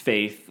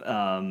faith,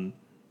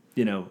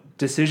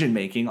 decision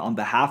making on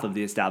behalf of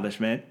the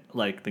establishment.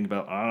 Like, think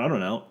about, I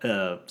don't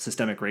know,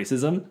 systemic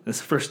racism,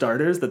 for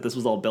starters, that this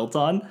was all built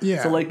on.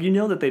 Yeah. So, like,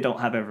 that they don't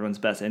have everyone's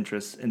best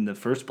interests in the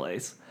first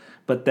place.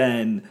 But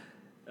then,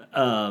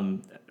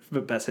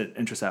 best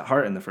interests at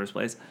heart in the first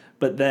place.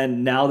 But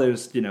then now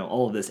there's,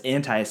 all of this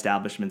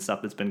anti-establishment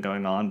stuff that's been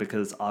going on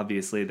because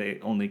obviously they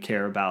only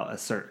care about a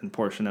certain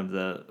portion of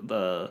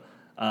the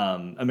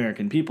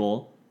American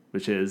people,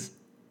 which is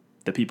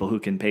the people who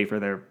can pay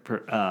for their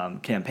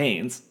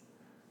campaigns,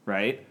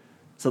 right?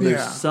 So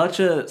there's such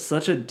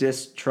a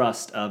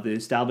distrust of the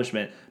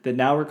establishment that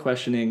now we're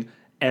questioning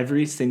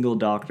every single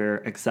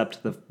doctor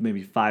except the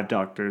maybe 5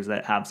 doctors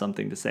that have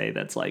something to say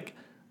that's like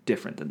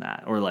different than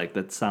that, or like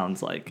that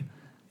sounds like,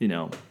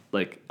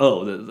 like,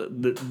 oh,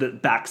 that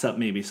backs up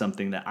maybe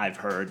something that I've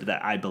heard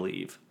that I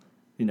believe.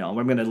 I'm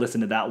going to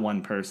listen to that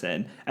one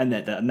person, and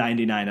that the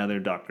 99 other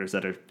doctors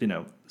that are,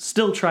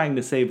 still trying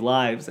to save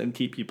lives and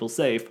keep people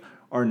safe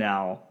are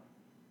now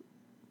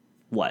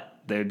what?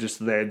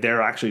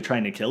 They're actually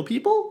trying to kill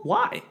people?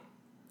 Why?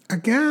 I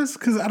guess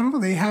because, I don't know,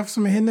 they have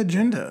some hidden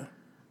agenda.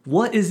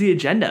 What is the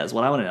agenda is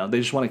what I want to know. They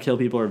just want to kill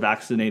people or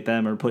vaccinate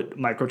them or put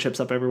microchips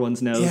up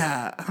everyone's nose.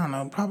 Yeah, I don't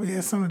know. Probably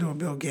has something to do with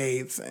Bill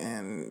Gates,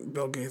 and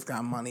Bill Gates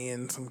got money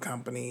in some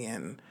company,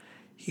 and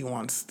he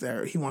wants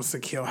to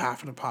kill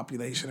half of the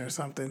population or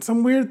something.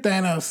 Some weird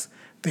Thanos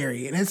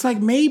theory. And it's like,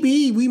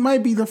 maybe we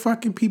might be the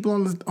fucking people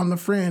on the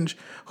fringe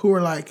who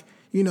are like,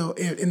 in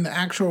the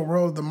actual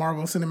world of the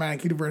Marvel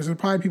Cinematic Universe, there's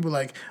probably people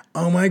like,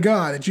 oh my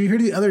God, did you hear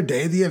the other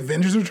day the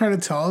Avengers are trying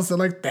to tell us that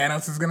like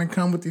Thanos is gonna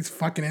come with these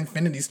fucking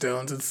Infinity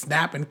Stones and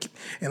snap and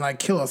like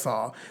kill us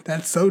all?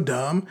 That's so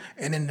dumb.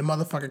 And then the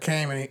motherfucker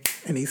came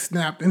and he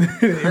snapped and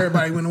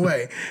everybody went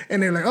away.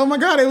 And they're like, oh my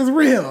God, it was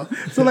real.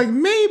 So like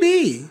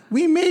maybe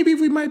we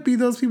might be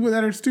those people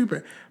that are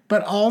stupid,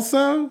 but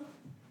also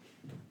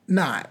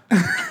not.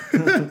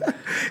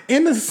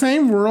 In the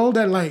same world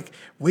that like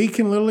we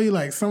can literally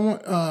like someone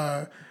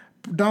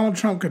Donald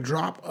Trump could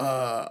drop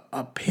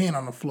a pen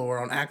on the floor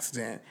on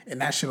accident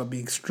and that shit will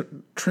be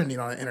trending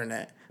on the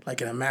internet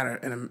like in a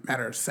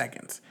matter of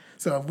seconds.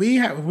 So if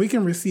we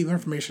can receive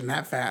information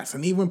that fast,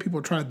 and even when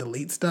people try to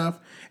delete stuff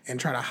and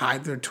try to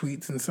hide their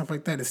tweets and stuff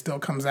like that, it still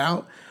comes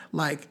out.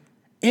 Like,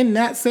 in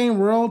that same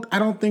world, I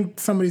don't think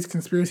some of these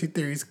conspiracy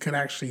theories could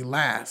actually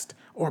last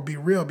or be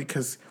real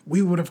because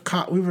we would have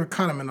caught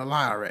them in a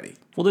lie already.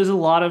 Well, there's a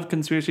lot of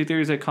conspiracy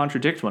theories that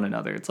contradict one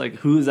another. It's like,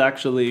 who's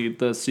actually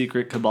the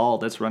secret cabal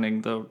that's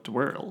running the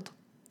world?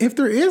 If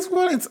there is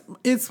one,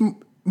 it's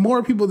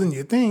more people than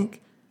you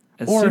think.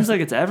 It seems like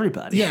it's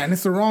everybody. Yeah, and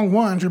it's the wrong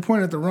ones. You're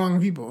pointing at the wrong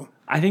people.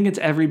 I think it's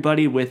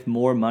everybody with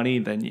more money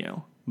than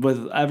you.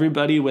 With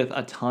everybody with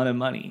a ton of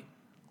money,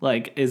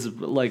 is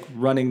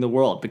running the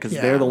world because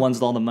they're the ones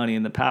with all the money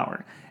and the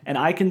power. And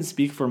I can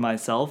speak for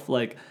myself.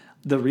 Like,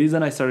 the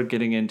reason I started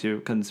getting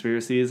into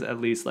conspiracies,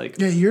 at least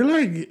you're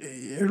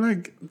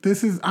like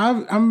this is. I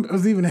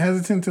was even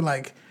hesitant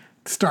to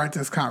start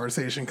this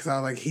conversation because I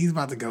was like, he's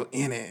about to go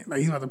in it. Like,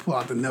 he's about to pull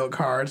out the note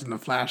cards and the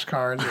flash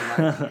cards.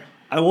 And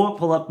I won't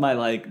pull up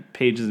my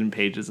pages and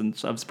pages of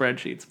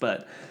spreadsheets,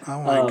 but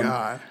oh my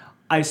God.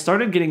 I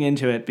started getting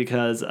into it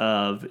because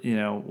of,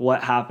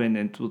 what happened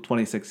in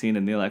 2016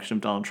 in the election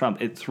of Donald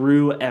Trump. It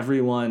threw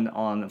everyone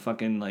on a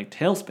fucking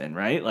tailspin,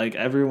 right? Like,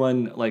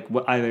 everyone,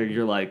 either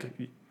you're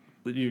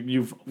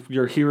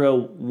your hero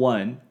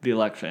won the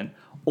election,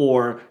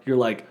 or you're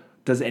like,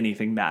 does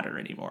anything matter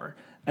anymore?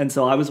 And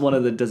so I was one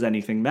of the does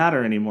anything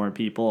matter anymore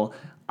people.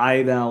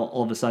 I now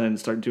all of a sudden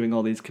start doing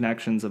all these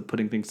connections of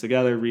putting things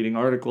together, reading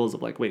articles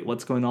of wait,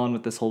 what's going on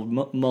with this whole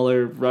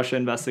Mueller Russia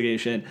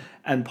investigation?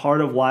 And part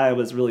of why I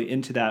was really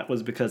into that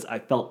was because I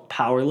felt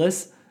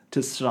powerless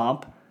to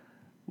stop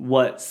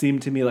what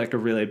seemed to me like a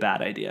really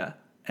bad idea.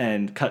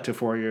 And cut to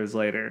 4 years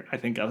later, I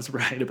think I was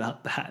right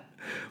about that.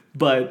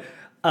 But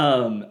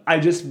I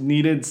just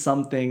needed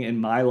something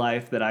in my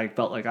life that I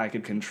felt like I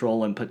could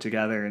control and put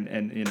together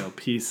and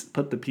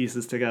put the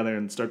pieces together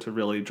and start to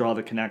really draw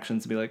the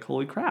connections and be like,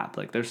 holy crap,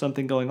 there's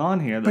something going on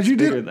here that's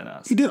bigger than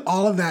us. You did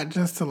all of that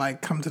just to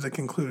come to the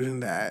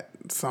conclusion that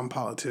some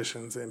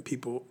politicians and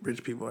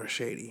rich people are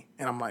shady.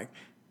 And I'm like,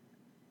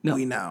 no.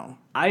 We know.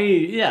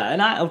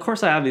 And of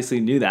course I obviously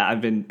knew that.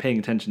 I've been paying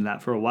attention to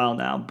that for a while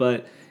now,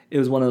 but it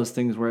was one of those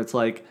things where it's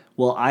like,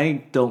 well,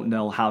 I don't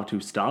know how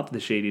to stop the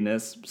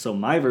shadiness. So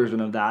my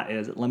version of that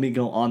is let me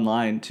go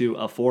online to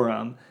a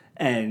forum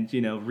and,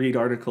 read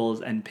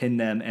articles and pin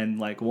them and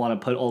want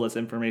to put all this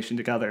information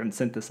together and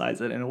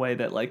synthesize it in a way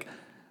that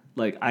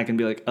I can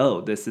be like,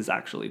 oh, this is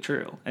actually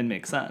true and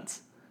makes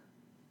sense.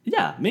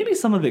 Yeah, maybe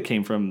some of it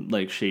came from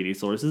shady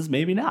sources,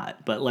 maybe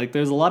not. But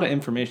there's a lot of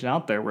information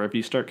out there where if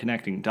you start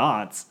connecting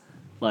dots,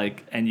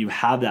 and you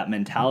have that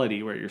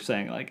mentality where you're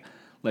saying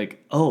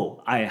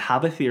oh, I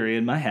have a theory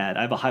in my head,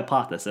 I have a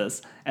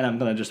hypothesis, and I'm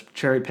gonna just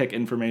cherry pick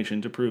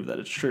information to prove that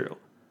it's true.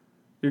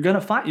 You're gonna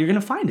find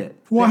it.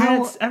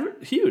 Well,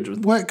 it's huge.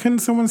 What couldn't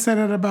someone say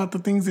that about the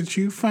things that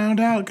you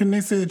found out? Couldn't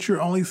they say that you're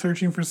only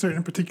searching for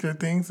certain particular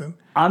things? And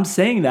I'm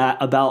saying that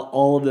about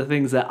all of the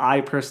things that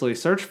I personally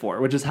search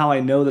for, which is how I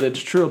know that it's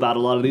true about a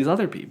lot of these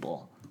other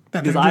people,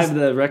 because I have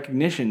the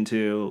recognition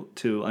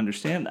to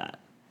understand that.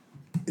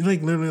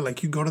 Literally,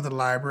 you go to the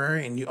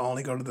library and you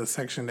only go to the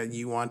section that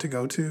you want to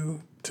go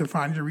to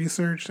find your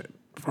research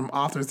from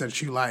authors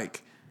that you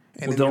like.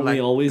 And don't we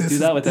always do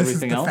that with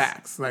everything else?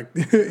 Facts.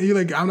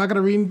 You're I'm not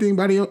gonna read anything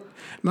I'm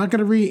not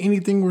gonna read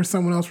anything where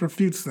someone else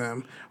refutes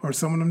them or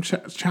someone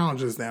else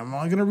challenges them. I'm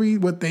only gonna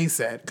read what they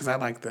said because I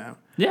like them.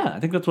 Yeah, I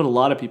think that's what a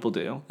lot of people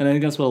do, and I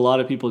think that's what a lot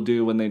of people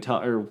do when they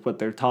talk or what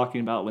they're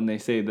talking about when they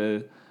say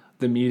the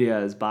media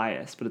is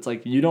biased. But it's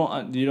you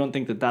don't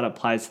think that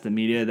applies to the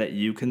media that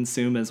you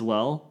consume as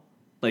well?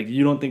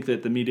 You don't think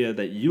that the media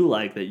that you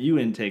like, that you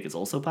intake, is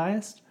also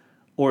biased?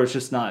 Or it's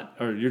just not,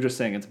 or you're just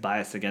saying it's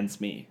biased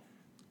against me?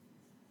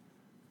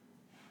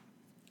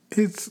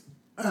 It's,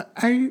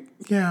 I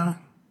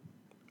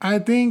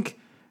think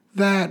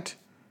that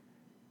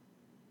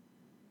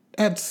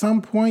at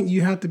some point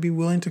you have to be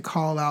willing to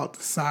call out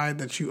the side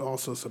that you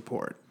also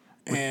support.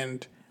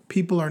 And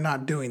people are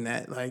not doing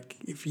that.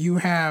 If you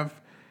have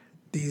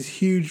these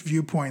huge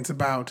viewpoints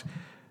about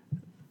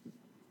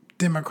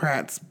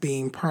Democrats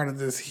being part of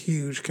this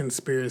huge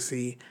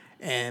conspiracy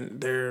and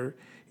there's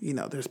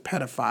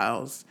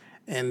pedophiles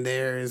and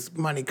there's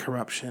money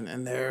corruption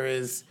and there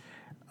is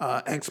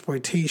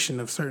exploitation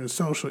of certain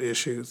social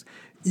issues,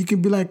 you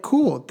can be like,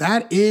 cool,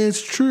 that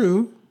is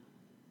true.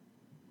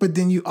 But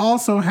then you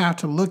also have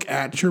to look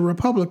at your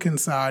Republican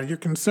side, your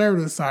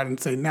conservative side, and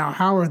say, now,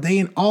 how are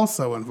they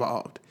also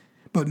involved?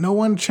 But no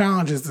one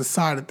challenges the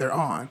side that they're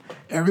on.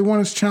 Everyone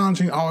is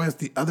challenging always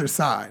the other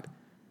side.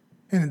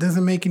 And it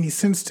doesn't make any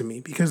sense to me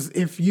because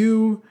if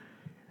you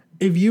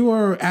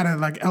are at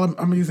I'm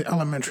gonna use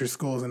elementary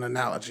school as an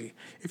analogy.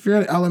 If you're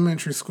at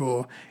elementary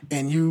school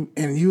and you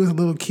as a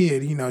little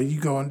kid, you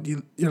go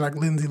and you're like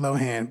Lindsay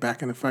Lohan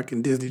back in the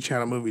fucking Disney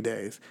Channel movie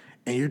days,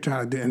 and you're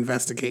trying to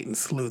investigate and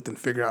sleuth and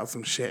figure out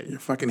some shit. You're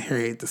fucking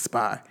Harriet the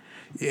Spy,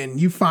 and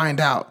you find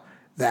out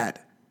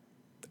that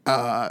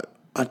a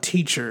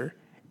teacher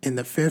in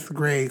the 5th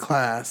grade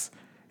class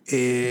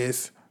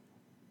is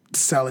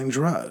selling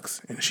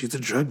drugs, and she's a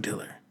drug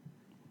dealer.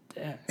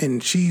 Damn.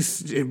 And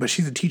she's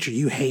a teacher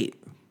you hate.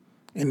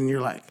 And then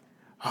you're like,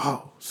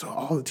 oh, so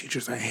all the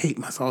teachers I hate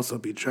must also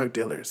be drug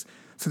dealers.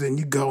 So then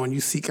you go and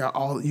you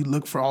you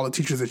look for all the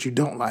teachers that you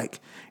don't like,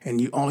 and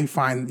you only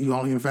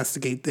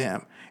investigate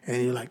them. And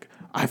then you're like,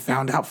 I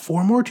found out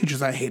 4 more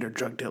teachers I hate are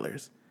drug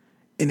dealers.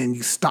 And then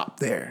you stop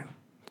there.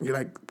 You're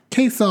like,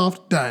 case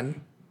solved, done.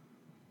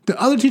 The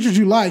other teachers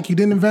you like, you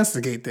didn't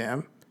investigate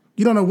them.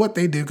 You don't know what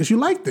they do because you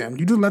like them.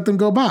 You just let them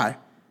go by.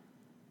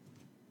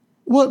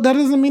 Well, that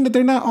doesn't mean that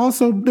they're not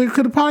also, there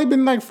could have probably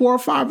been like 4 or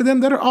 5 of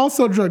them that are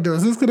also drug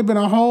dealers. This could have been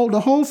the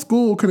whole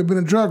school could have been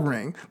a drug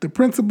ring. The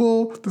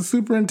principal, the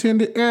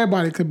superintendent,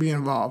 everybody could be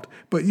involved.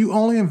 But you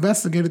only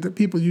investigated the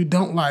people you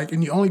don't like,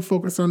 and you only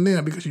focus on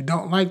them because you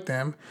don't like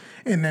them,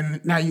 and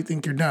then now you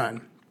think you're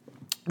done.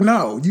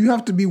 No, you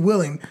have to be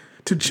willing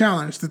to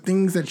challenge the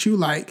things that you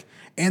like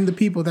and the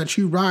people that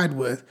you ride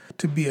with,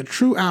 to be a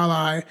true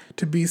ally,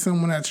 to be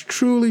someone that's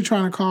truly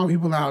trying to call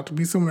people out, to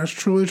be someone that's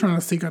truly trying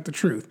to seek out the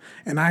truth.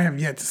 And I have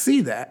yet to see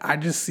that. I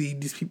just see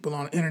these people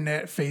on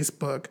internet,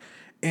 Facebook,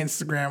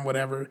 Instagram,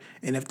 whatever.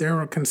 And if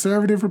they're a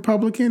conservative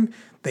Republican,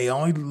 they're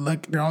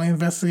only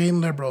investigating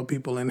liberal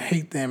people and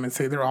hate them and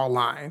say they're all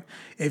lying.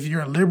 If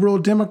you're a liberal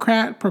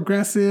Democrat,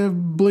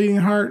 progressive, bleeding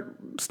heart,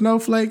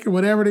 snowflake, or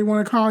whatever they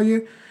want to call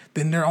you,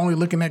 then they're only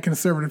looking at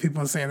conservative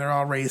people and saying they're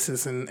all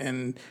racist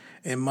and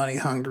money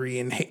hungry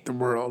and hate the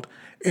world.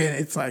 And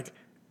it's like,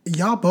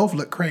 y'all both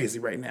look crazy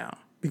right now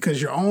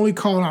because you're only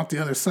calling out the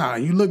other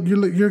side. You're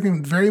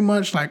looking very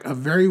much like a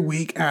very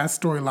weak ass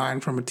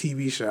storyline from a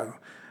TV show,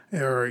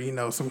 or, you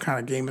know, some kind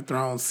of Game of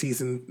Thrones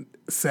season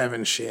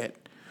 7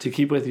 shit. To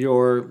keep with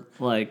your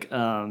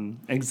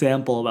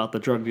example about the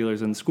drug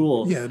dealers in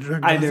school,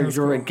 either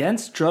you're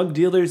against drug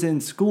dealers in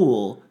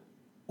school,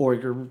 or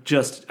you're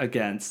just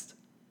against,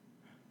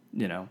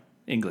 you know,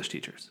 English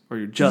teachers, or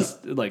you're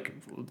just like,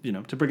 you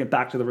know, to bring it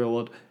back to the real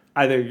world,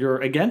 either you're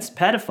against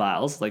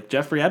pedophiles like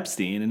Jeffrey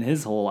Epstein and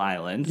his whole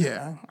island.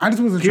 Yeah, I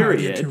just wasn't trying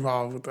to get too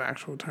involved with the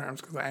actual terms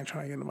because I ain't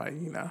trying to get anybody,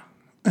 you know.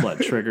 What,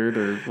 triggered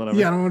or whatever?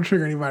 Yeah, I don't want to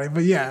trigger anybody,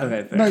 but yeah.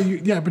 Okay, fair.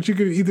 No, but you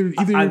could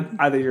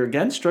either you're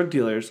against drug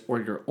dealers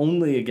or you're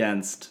only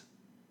against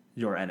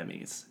your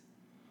enemies.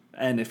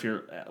 And if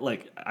you're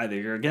like, either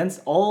you're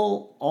against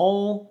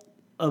all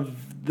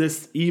of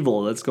this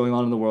evil that's going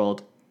on in the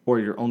world, or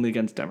you're only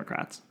against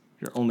Democrats.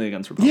 You're only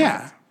against Republicans.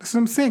 Yeah, that's what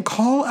I'm saying.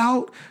 Call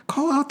out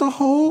the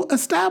whole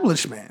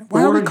establishment.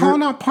 Why are we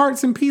calling out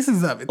parts and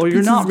pieces of it? Or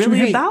you're not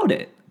really about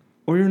it.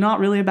 Or you're not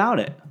really about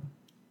it.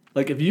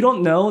 Like, if you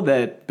don't know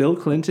that Bill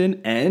Clinton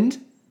and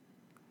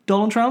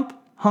Donald Trump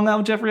hung out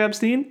with Jeffrey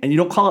Epstein, and you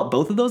don't call out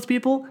both of those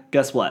people,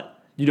 guess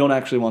what? You don't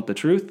actually want the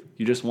truth.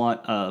 You just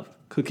want a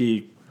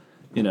cookie,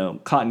 you know,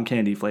 cotton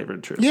candy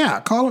flavored truth.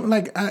 Yeah, call them,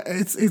 like,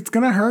 it's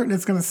gonna hurt and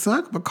it's gonna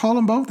suck, but call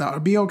them both out. Or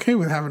be okay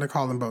with having to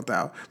call them both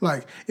out.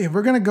 Like, if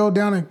we're gonna go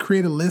down and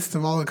create a list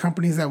of all the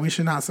companies that we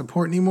should not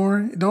support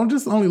anymore, don't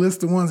just only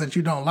list the ones that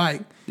you don't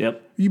like.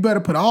 Yep. You better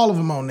put all of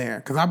them on there,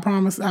 because I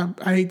promise, I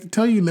hate to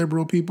tell you,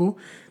 liberal people,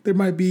 there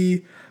might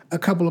be a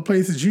couple of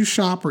places you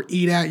shop or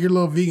eat at, your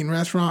little vegan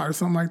restaurant or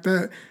something like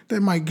that, that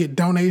might get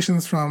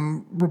donations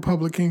from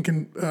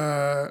Republican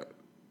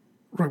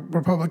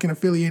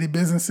affiliated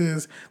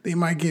businesses. They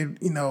might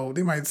get, you know,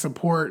 they might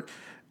support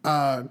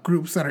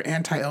groups that are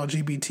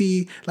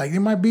anti-LGBT. Like,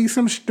 there might be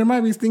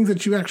things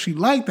that you actually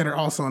like that are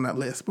also on that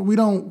list, but we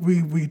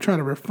try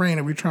to refrain,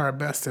 and we try our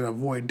best to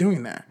avoid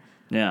doing that.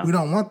 Yeah. We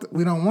don't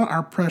want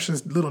our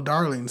precious little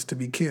darlings to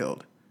be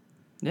killed.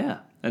 Yeah.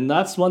 And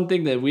that's one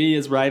thing that we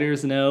as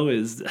writers know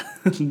is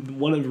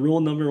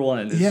rule number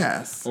 1. Is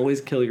yes. Always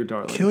kill your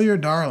darlings. Kill your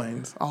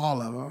darlings,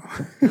 all of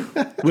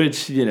them.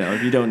 Which, you know,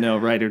 if you don't know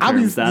writer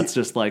terms, that's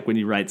just like when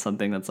you write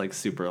something that's like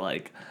super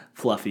like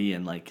fluffy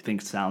and like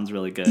think sounds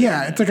really good.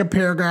 Yeah, it's like a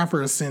paragraph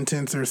or a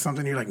sentence or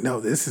something. You're like, no,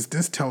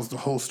 this tells the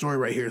whole story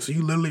right here. So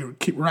you literally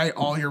write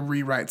all your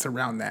rewrites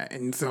around that,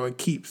 and so it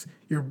keeps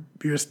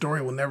your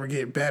story will never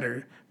get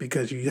better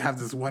because you have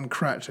this one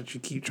crutch that you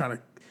keep trying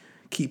to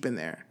keep in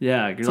there.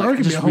 Yeah, you're like,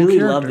 I just really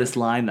love this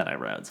line that I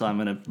wrote, so I'm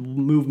going to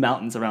move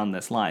mountains around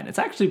this line. It's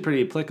actually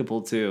pretty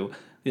applicable to,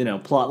 you know,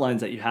 plot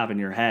lines that you have in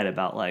your head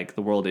about like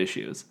the world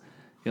issues.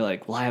 You're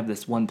like, well, I have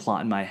this one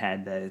plot in my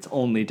head that it's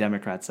only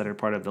Democrats that are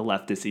part of the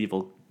leftist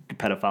evil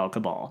pedophile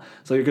cabal.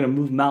 So you're going to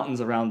move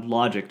mountains around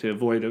logic to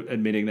avoid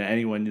admitting that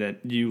anyone that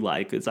you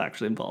like is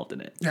actually involved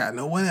in it. Yeah,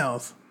 no one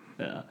else.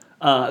 Yeah.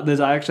 I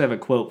actually have a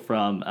quote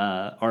from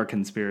Our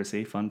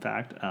Conspiracy, fun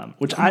fact,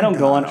 which I don't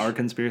go on Our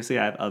Conspiracy.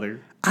 I have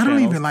other I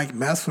don't even like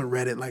mess with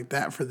Reddit like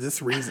that for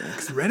this reason,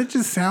 because Reddit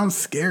just sounds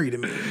scary to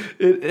me.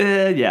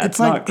 It's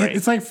like not great.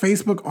 It's like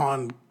Facebook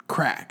on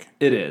crack.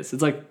 It is.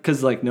 It's like,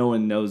 because like no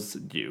one knows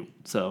you,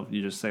 so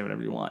you just say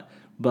whatever you want.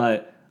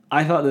 But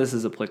I thought this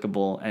is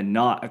applicable and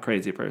not a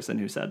crazy person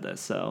who said this,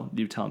 so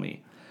you tell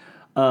me.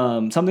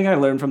 Something I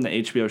learned from the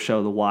HBO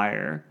show The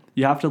Wire.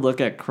 You have to look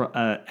at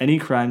any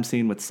crime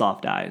scene with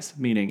soft eyes,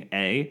 meaning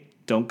A,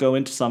 don't go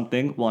into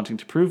something wanting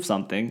to prove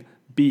something,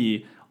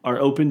 B, are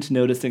open to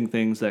noticing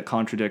things that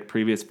contradict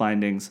previous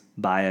findings,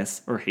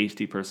 bias, or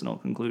hasty personal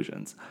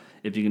conclusions.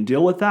 If you can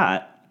deal with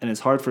that, and it's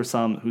hard for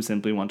some who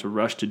simply want to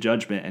rush to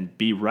judgment and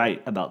be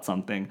right about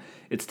something,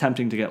 it's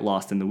tempting to get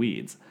lost in the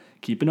weeds.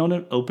 Keep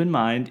an open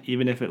mind,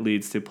 even if it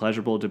leads to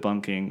pleasurable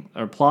debunking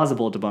or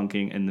plausible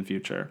debunking in the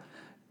future.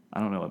 I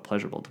don't know what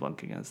pleasurable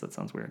debunking is. That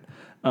sounds weird.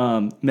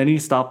 Many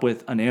stop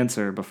with an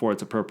answer before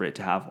it's appropriate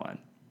to have one.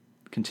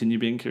 Continue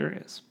being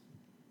curious.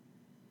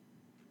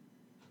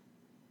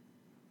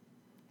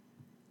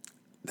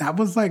 That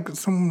was like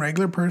some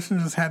regular person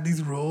just had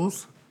these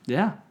rules.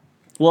 Yeah.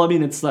 Well, I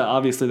mean, it's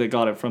obviously they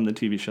got it from the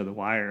TV show The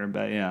Wire,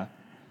 but yeah.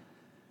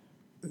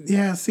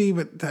 Yeah,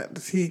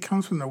 it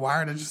comes from The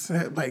Wire. That just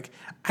like,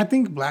 I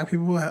think black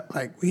people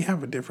we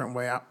have a different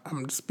way.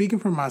 I'm speaking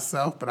for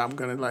myself, but I'm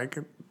gonna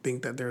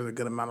think that there's a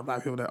good amount of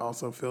black people that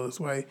also feel this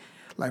way.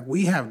 Like,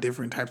 we have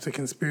different types of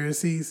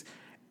conspiracies,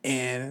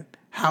 and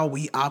how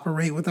we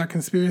operate with our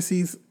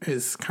conspiracies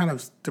is kind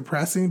of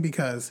depressing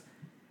because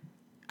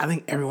I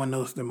think everyone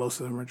knows that most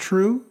of them are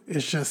true.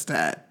 It's just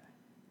that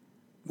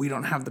we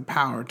don't have the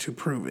power to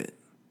prove it.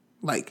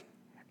 Like,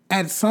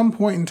 at some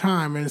point in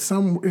time, in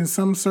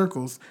some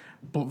circles,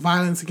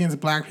 violence against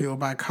black people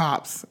by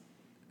cops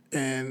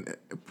and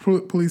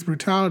police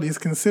brutality is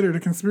considered a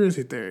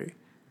conspiracy theory.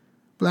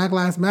 Black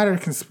Lives Matter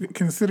is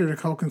considered a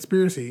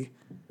co-conspiracy.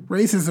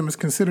 Racism is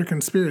considered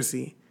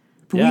conspiracy.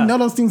 But we know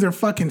those things are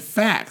fucking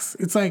facts.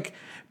 It's like,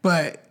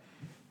 but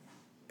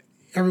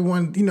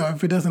everyone,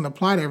 if it doesn't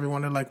apply to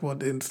everyone, they're like, well,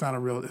 it's not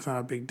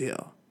a big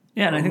deal.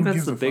 Yeah, and I think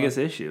that's the biggest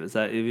issue is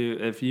that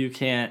if you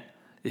can't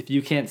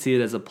see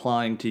it as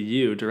applying to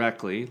you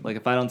directly, like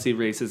if I don't see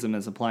racism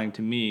as applying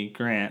to me,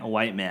 Grant, a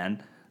white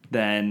man,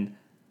 then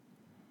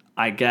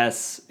I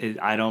guess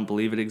I don't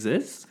believe it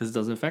exists because it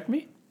doesn't affect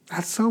me.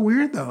 That's so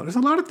weird, though. There's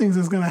a lot of things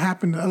that's going to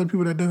happen to other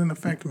people that doesn't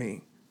affect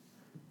me.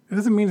 It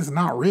doesn't mean it's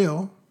not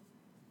real.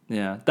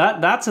 Yeah,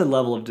 that's a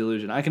level of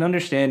delusion. I can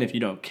understand if you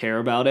don't care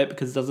about it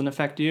because it doesn't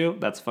affect you.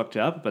 That's fucked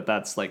up, but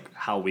that's like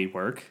how we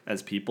work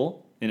as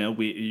people.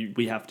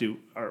 We have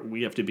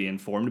to be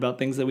informed about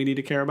things that we need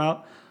to care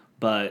about,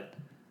 but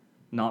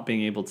not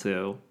being able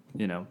to,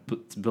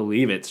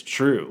 believe it's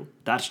true.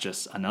 That's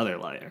just another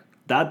layer.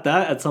 That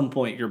at some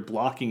point you're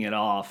blocking it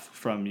off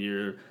from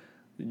you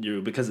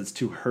because it's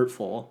too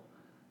hurtful,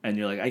 and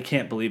you're like, I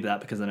can't believe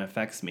that because it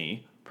affects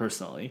me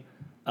personally,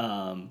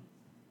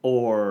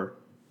 or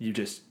you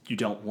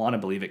don't want to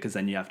believe it because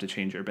then you have to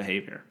change your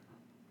behavior.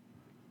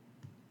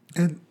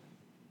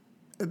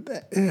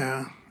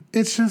 Yeah,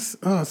 it's just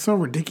so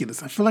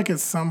ridiculous. I feel like at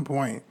some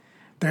point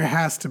there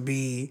has to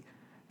be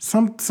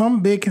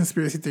some big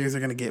conspiracy theories are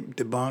going to get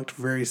debunked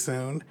very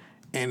soon,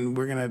 and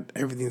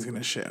everything's going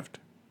to shift.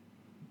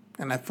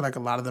 And I feel like a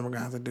lot of them are going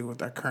to have to do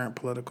with our current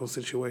political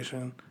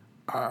situation.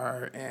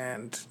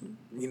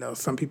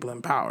 Some people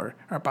in power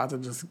are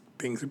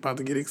things are about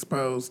to get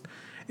exposed.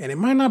 And it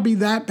might not be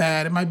that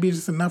bad. It might be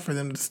just enough for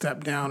them to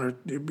step down, or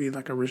it'd be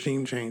like a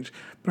regime change.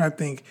 But I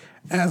think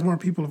as more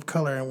people of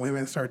color and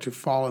women start to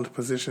fall into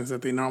positions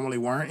that they normally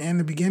weren't in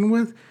to begin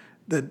with,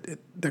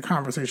 the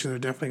conversations are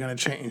definitely going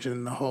to change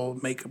in the whole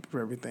makeup of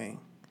everything.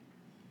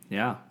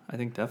 Yeah, I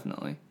think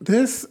definitely.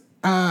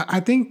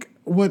 I think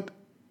what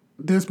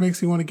this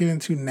makes me want to get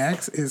into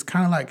next is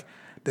kind of like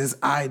this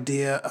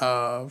idea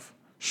of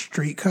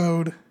street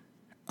code,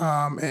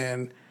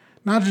 and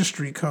not just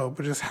street code,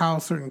 but just how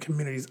certain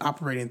communities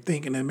operate and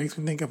think. And it makes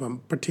me think of a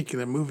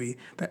particular movie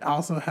that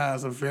also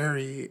has a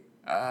very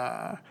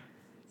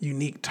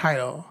unique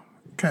title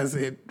because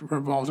it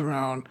revolves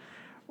around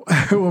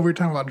when we're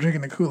talking about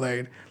drinking the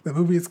Kool-Aid. The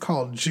movie is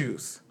called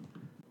Juice.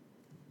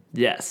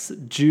 Yes,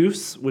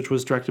 Juice, which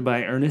was directed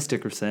by Ernest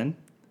Dickerson.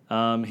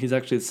 He's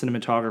actually the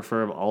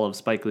cinematographer of all of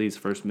Spike Lee's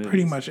first movies.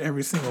 Pretty much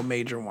every single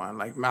major one,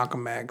 like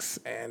Malcolm X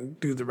and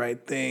Do the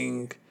Right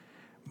Thing,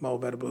 Mo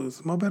Better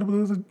Blues. Mo Better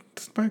Blues is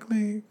Spike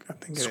Lee? I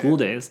think it School is.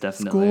 Days,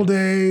 definitely. School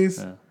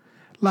Days.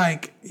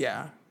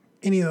 Yeah.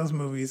 Any of those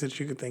movies that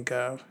you could think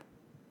of.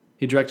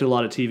 He directed a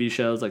lot of TV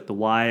shows like The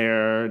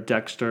Wire,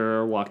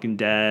 Dexter, Walking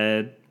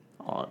Dead,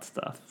 all that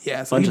stuff.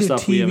 Yeah, so bunch he of did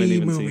stuff we haven't TV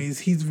even movies.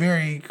 seen. He's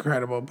very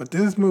credible, but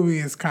this movie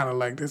is kind of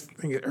like this.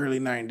 I think it's early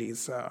 '90s.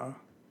 So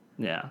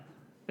Yeah,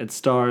 it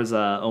stars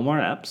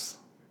Omar Epps.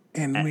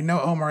 And we know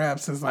Omar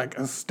Epps is like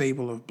a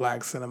staple of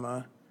black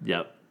cinema.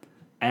 Yep.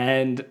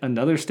 And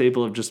another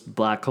staple of just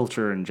black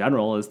culture in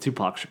general is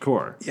Tupac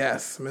Shakur.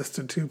 Yes,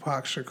 Mr.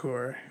 Tupac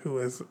Shakur, who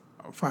is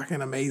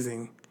fucking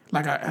amazing.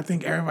 Like, I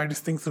think everybody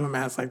just thinks of him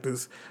as like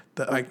this,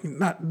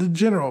 not the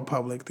general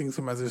public thinks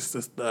of him as just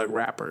this thug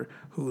rapper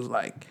who's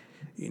like,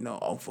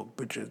 oh, fuck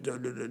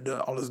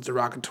bitches, all this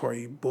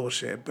derogatory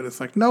bullshit. But it's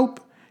like, nope.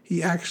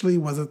 He actually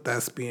was a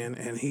thespian,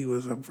 and he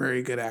was a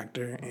very good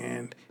actor.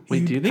 And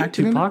wait, do you think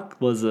Tupac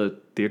was a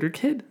theater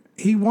kid?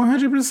 He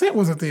 100%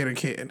 was a theater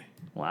kid.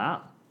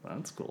 Wow,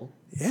 that's cool.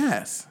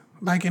 Yes,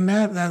 like, and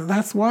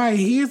that's why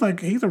he's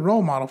a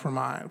role model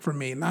for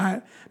me.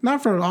 Not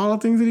for all the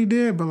things that he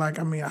did, but like,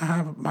 I mean, I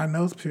have my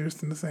nose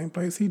pierced in the same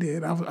place he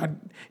did.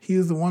 He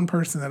was the one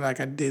person that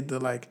I did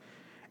the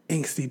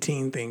angsty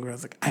teen thing where I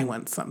was like, I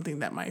want something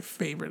that my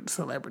favorite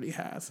celebrity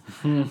has.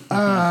 So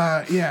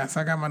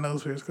I got my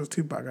nose pierced because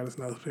Tupac got his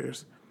nose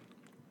pierced.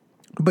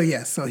 But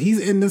yeah, so he's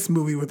in this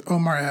movie with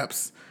Omar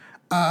Epps.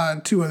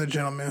 Two other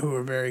gentlemen who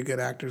are very good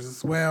actors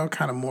as well,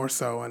 kind of more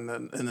so in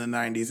the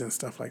 90s and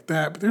stuff like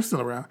that, but they're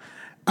still around.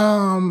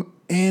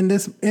 In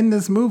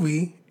this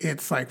movie,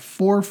 it's like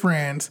four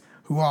friends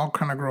who all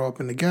kind of grow up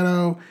in the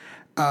ghetto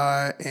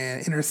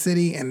and inner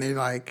city, and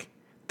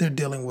they're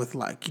dealing with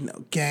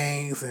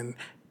gangs and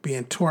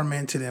being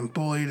tormented and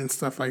bullied and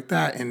stuff like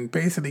that, and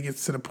basically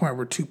gets to the point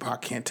where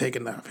Tupac can't take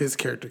enough. His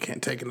character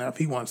can't take enough.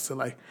 He wants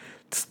to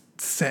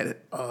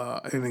set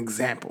an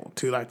example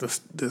to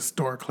the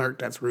store clerk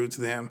that's rude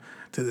to them,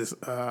 to this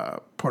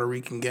Puerto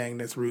Rican gang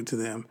that's rude to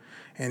them,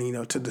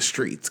 and to the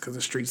streets, because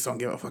the streets don't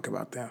give a fuck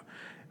about them.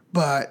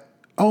 But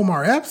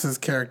Omar Epps'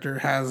 character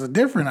has a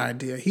different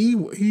idea. He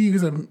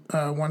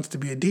wants to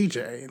be a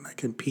DJ and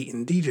compete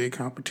in DJ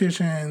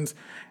competitions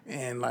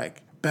and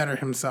better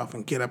himself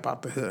and get up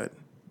out the hood.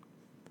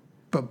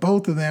 But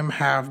both of them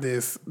have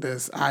this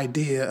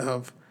idea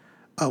of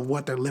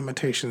what their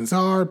limitations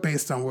are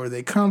based on where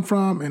they come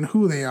from and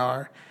who they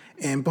are,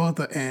 and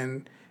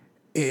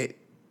it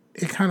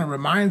kind of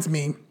reminds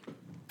me,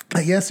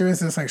 I guess there is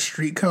this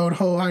street code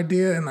whole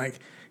idea and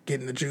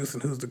getting the juice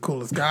and who's the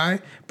coolest guy,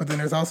 but then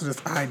there's also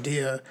this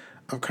idea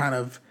of kind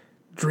of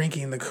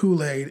drinking the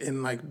Kool-Aid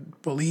and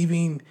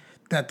believing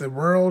that the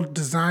world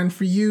designed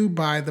for you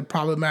by the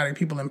problematic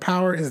people in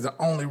power is the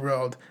only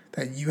world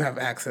that you have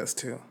access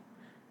to.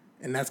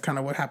 And that's kind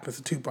of what happens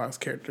to Tupac's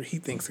character. He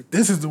thinks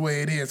this is the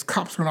way it is.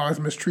 Cops are going to always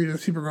mistreat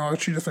us. People are going to always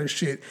treat us like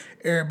shit.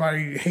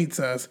 Everybody hates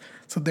us.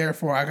 So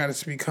therefore, I got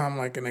to become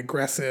an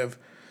aggressive,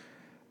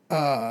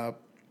 violent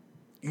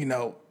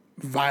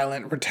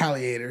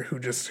retaliator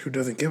who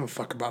doesn't give a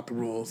fuck about the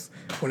rules.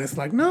 When it's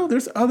no,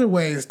 there's other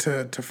ways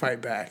to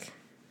fight back.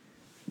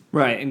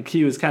 Right, and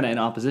Q is kind of in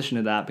opposition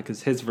to that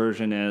because his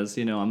version is,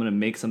 I'm going to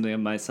make something of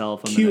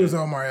myself. Q is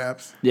Omar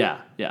Epps. Yeah.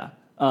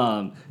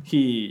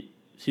 He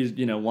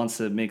wants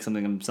to make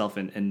something of himself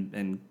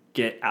and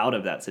get out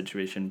of that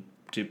situation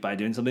by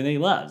doing something that he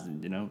loves,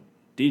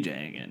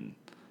 DJing and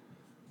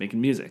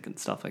making music and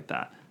stuff like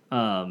that.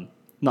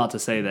 Not to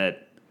say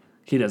that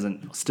he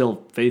doesn't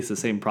still face the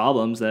same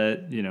problems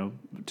that,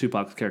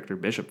 Tupac's character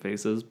Bishop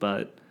faces,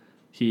 but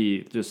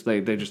they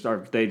just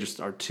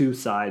are two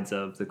sides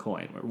of the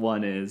coin. Where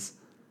one is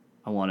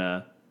I want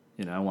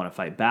to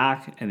fight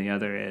back, and the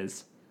other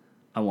is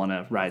I want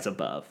to rise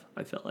above,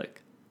 I feel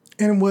like.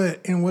 And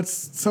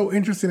what's so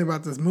interesting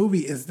about this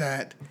movie is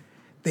that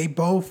they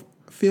both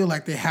feel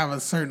like they have a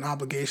certain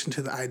obligation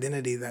to the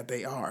identity that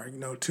they are.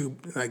 Two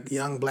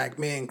young black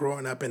men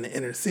growing up in the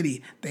inner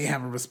city, they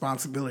have a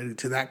responsibility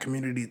to that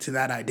community, to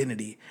that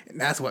identity. And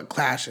that's what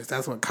clashes.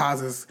 That's what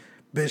causes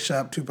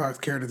Bishop, Tupac's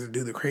character, to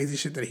do the crazy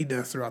shit that he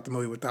does throughout the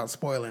movie without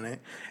spoiling it.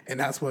 And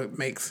that's what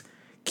makes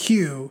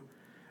Q,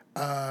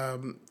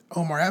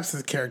 Omar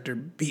Epps' character,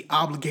 be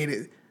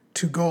obligated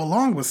to go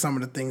along with some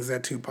of the things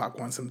that Tupac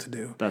wants him to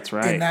do. That's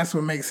right. And that's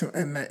what makes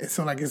him, it's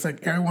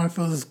everyone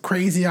feels this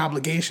crazy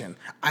obligation.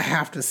 I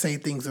have to say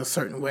things a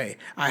certain way.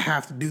 I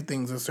have to do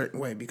things a certain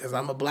way because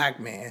I'm a black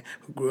man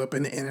who grew up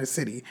in the inner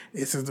city.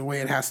 This is the way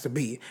it has to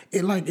be.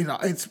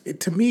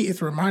 To me,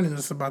 it's reminding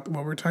us about what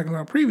we were talking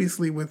about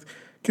previously with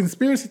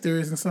conspiracy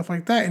theories and stuff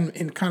like that,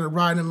 and kind of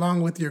riding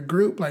along with your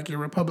group, like your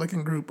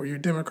Republican group or your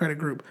Democratic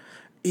group,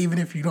 even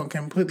if you don't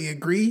completely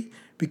agree,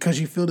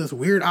 because you feel this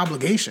weird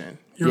obligation.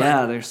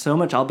 There's so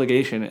much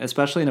obligation,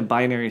 especially in a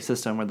binary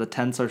system where the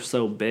tents are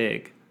so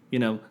big.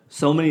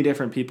 So many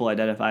different people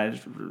identify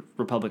as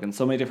Republican,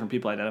 so many different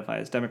people identify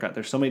as Democrat.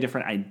 There's so many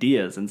different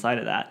ideas inside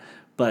of that.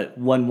 But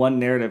when one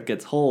narrative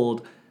gets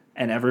hold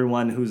and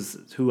everyone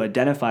who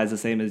identifies the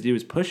same as you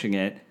is pushing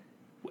it,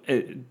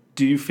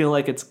 do you feel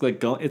like it's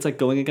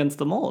going against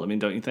the mold? I mean,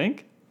 don't you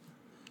think?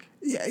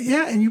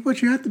 Yeah, and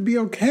but you have to be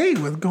okay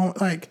with going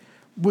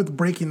with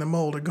breaking the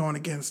mold or going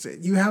against it.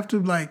 You have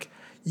to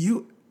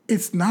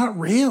it's not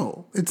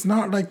real. It's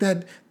not like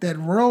that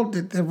world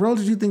that world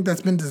that you think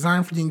that's been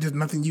designed for you and there's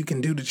nothing you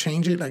can do to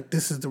change it.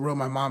 This is the world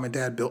my mom and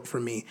dad built for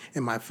me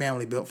and my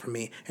family built for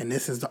me, and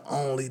this is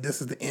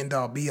the end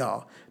all be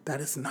all.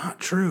 That is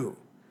not true.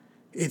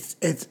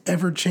 It's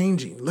ever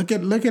changing. Look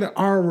at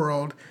our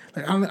world.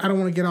 I don't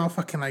want to get all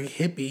fucking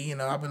hippie.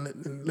 I've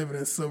been living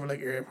in Silver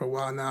Lake area for a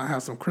while now. I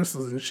have some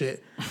crystals and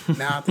shit.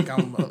 Now I think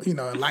I'm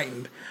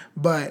enlightened.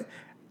 But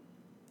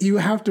you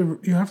have to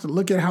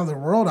look at how the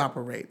world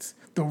operates.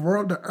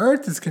 The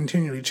earth is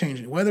continually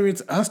changing. Whether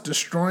it's us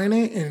destroying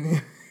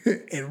it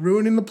and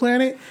ruining the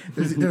planet,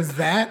 there's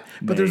that.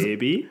 But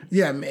maybe.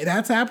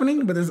 That's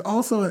happening. But there's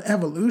also an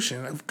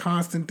evolution of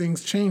constant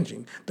things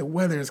changing. The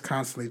weather is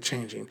constantly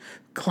changing.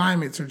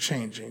 Climates are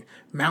changing.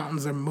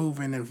 Mountains are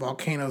moving and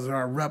volcanoes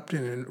are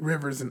erupting and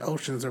rivers and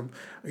oceans are,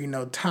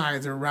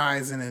 tides are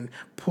rising and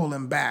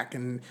pulling back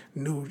and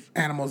new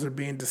animals are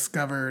being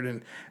discovered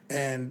and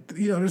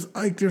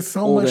there's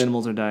so much. Old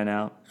animals are dying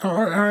out.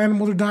 Our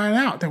animals are dying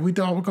out that we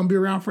thought were going to be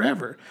around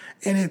forever.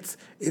 And it's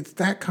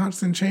that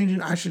constant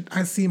changing. I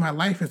see my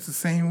life as the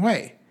same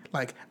way.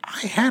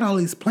 I had all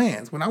these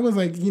plans when I was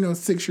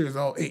 6 years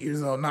old, 8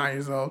 years old, 9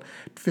 years old,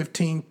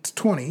 15 to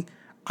 20.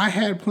 I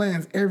had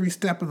plans every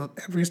step of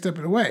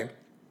the way.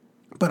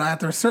 But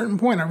after a certain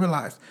point, I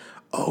realized,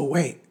 oh,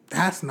 wait,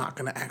 that's not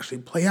going to actually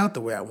play out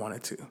the way I want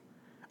it to.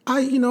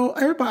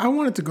 I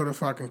wanted to go to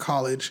fucking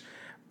college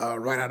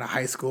right out of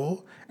high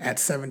school at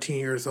 17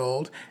 years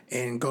old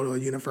and go to a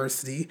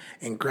university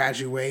and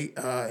graduate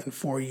in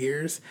 4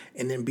 years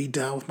and then be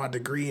done with my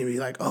degree and be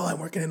like, oh, I'm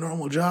working a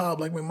normal job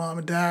like my mom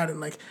and dad and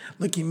like,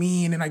 look at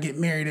me. And then I get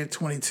married at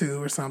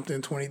 22 or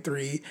something,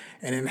 23,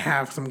 and then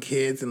have some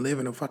kids and live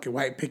in a fucking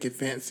white picket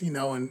fence,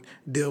 and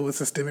deal with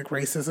systemic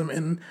racism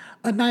in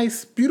a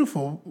nice,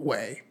 beautiful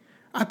way.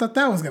 I thought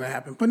that was going to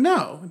happen. But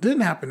no, it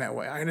didn't happen that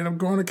way. I ended up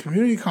going to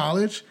community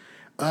college.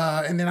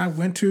 And then I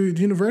went to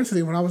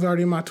university when I was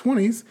already in my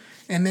 20s.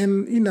 And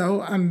then,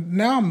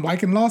 I'm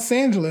like in Los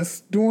Angeles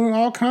doing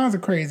all kinds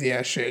of crazy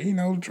ass shit,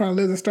 trying to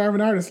live the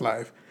starving artist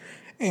life.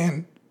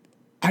 And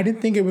I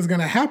didn't think it was going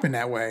to happen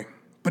that way.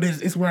 But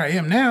it's where I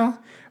am now.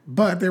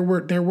 But there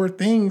were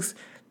things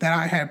that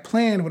I had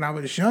planned when I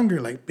was younger,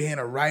 like being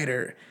a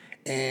writer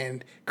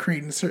and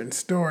creating certain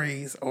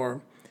stories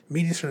or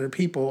meeting certain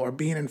people or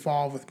being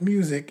involved with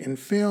music and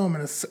film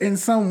in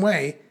some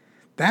way.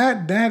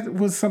 That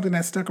was something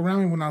that stuck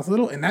around me when I was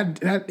little, and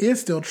that is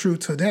still true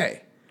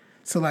today.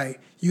 So, like,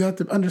 you have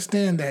to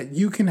understand that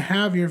you can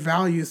have your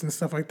values and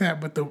stuff like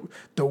that, but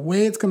the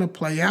way it's going to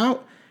play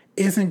out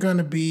isn't going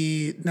to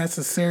be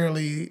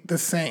necessarily the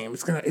same.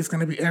 It's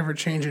gonna be ever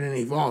changing and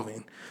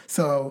evolving.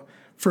 So,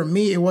 for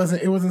me, it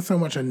wasn't so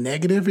much a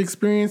negative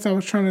experience I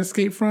was trying to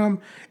escape from.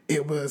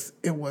 It was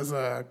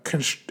a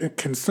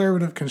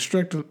conservative,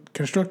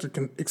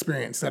 constructive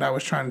experience that I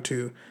was trying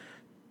to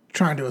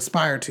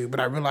aspire to, but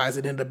I realized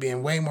it ended up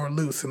being way more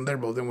loose and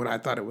liberal than what I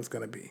thought it was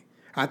going to be.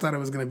 I thought it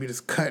was going to be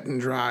this cut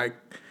and dry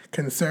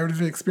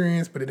conservative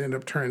experience, but it ended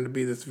up turning to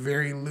be this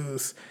very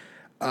loose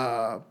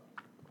way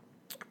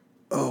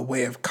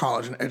of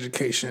college and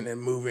education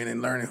and moving and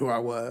learning who I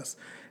was.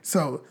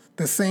 So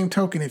the same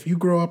token, if you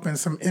grow up in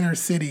some inner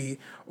city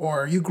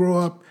or you grow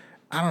up,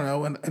 I don't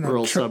know, in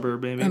rural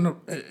suburb, maybe. in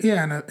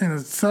a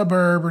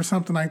suburb or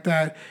something like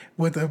that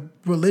with a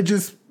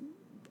religiously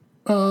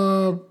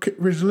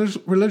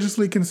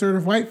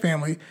conservative white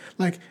family,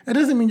 like, it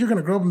doesn't mean you're going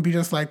to grow up and be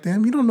just like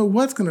them. You don't know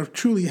what's going to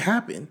truly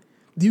happen.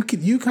 You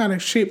kind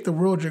of shape the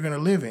world you're going to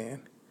live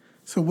in.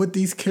 So with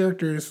these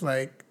characters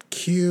like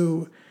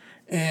Q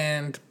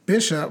and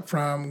Bishop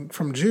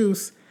from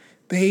Juice,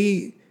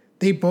 they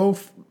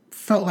both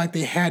felt like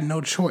they had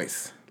no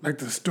choice. Like,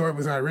 the story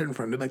was already written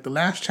for them. Like, the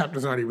last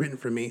chapter's already written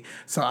for me,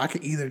 so I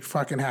could either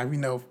fucking have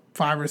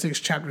 5 or 6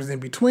 chapters in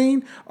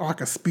between, or I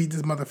could speed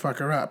this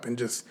motherfucker up and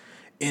just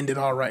end it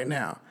all right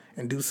now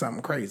and do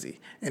something crazy.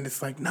 And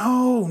it's like,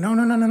 no.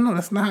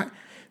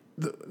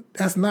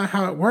 That's not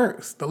how it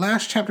works. The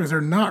last chapters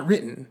are not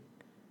written.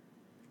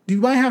 You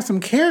might have some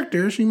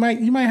characters, you might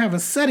have a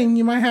setting,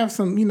 you might have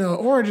some,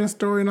 origin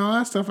story and all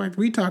that stuff like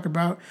we talk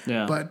about.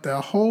 Yeah. But the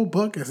whole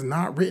book is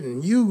not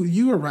written.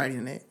 You are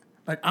writing it.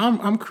 Like,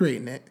 I'm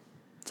creating it.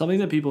 Something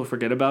that people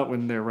forget about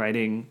when they're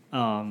writing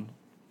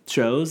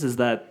shows is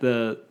that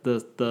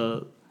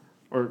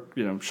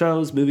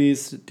shows,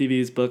 movies,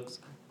 TVs, books,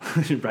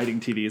 writing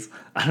TVs.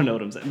 I don't know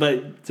what I'm saying.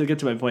 But to get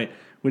to my point,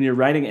 when you're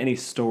writing any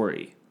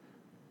story,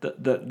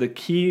 the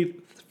key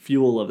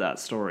fuel of that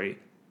story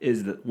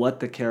is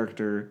what the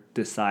character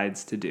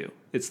decides to do.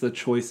 It's the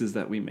choices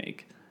that we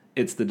make.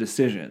 It's the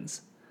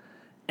decisions.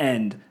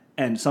 And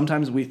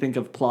sometimes we think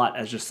of plot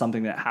as just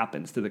something that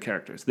happens to the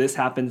characters. This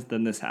happens,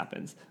 then this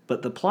happens.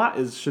 But the plot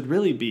should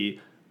really be,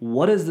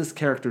 what does this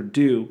character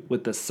do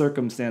with the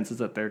circumstances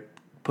that they're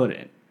put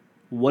in?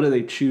 What do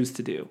they choose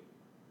to do?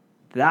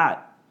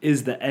 That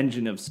is the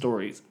engine of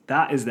stories.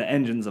 That is the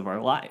engines of our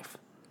life.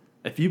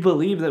 If you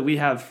believe that we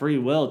have free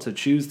will to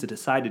choose to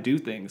decide to do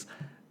things,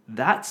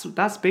 that's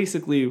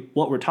basically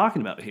what we're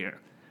talking about here.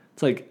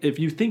 It's like, if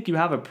you think you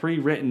have a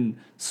pre-written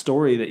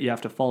story that you have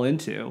to fall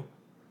into,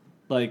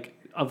 like,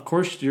 of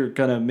course you're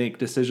going to make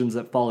decisions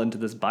that fall into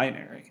this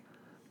binary.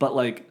 But,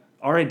 like,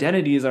 our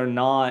identities are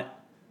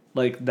not,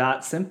 like,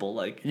 that simple.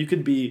 Like,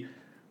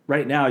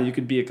 right now you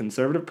could be a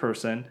conservative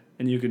person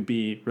and you could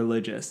be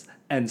religious.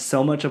 And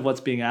so much of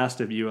what's being asked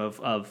of you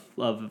of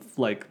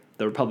like,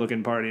 the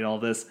Republican Party and all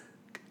this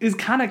is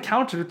kind of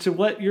counter to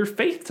what your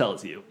faith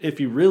tells you,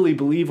 if you really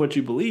believe what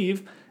you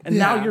believe, and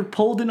now you're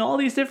pulled in all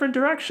these different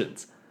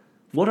directions.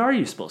 What are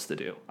you supposed to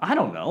do? I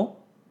don't know.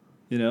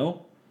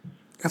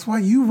 That's why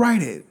you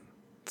write it.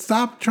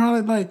 Stop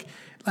trying to,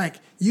 like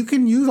you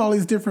can use all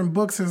these different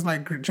books as,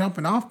 like,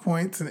 jumping off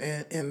points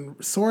and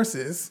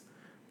sources,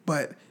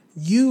 but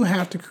you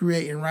have to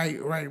create and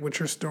write what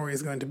your story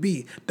is going to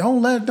be.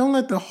 Don't let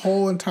the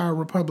whole entire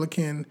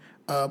Republican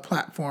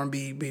platform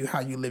be how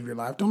you live your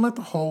life. Don't let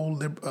the whole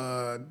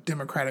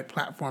Democratic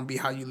platform be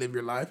how you live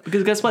your life.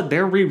 Because guess what?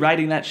 They're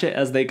rewriting that shit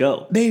as they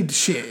go.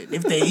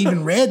 If they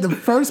even read the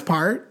first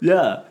part,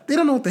 yeah, they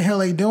don't know what the hell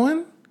they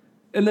doing.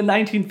 In the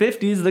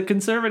 1950s, the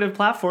conservative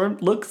platform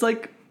looks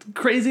like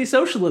crazy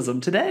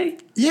socialism today.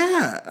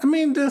 Yeah, I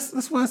mean,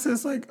 that's why I say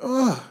it's like,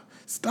 ugh,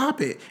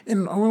 stop it.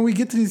 And when we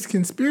get to these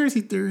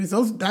conspiracy theories,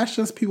 that's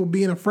just people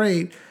being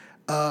afraid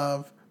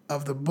of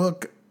the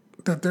book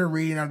that they're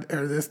reading,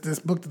 or this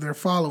book that they're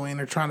following.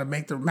 They're trying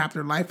to map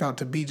their life out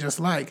to be just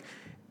like.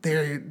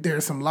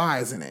 there's some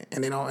lies in it,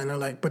 and they don't, and they're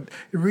like, but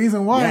the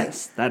reason why,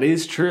 Yes, that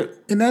is true.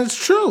 and that's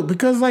true,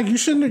 because like you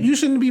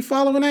shouldn't be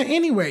following that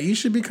anyway. You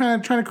should be kind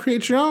of trying to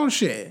create your own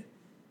shit.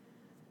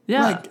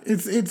 Yeah. Like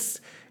it's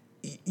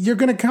you're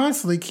gonna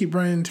constantly keep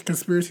running into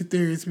conspiracy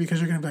theories because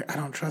you're gonna be like, I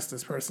don't trust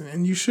this person,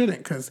 and you shouldn't,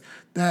 because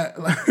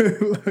that like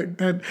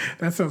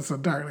that sounds so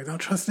dark. Like, don't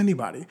trust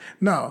anybody.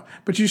 No,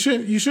 but you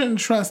shouldn't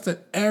trust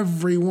that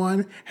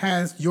everyone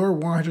has your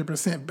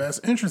 100% best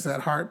interest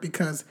at heart,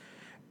 because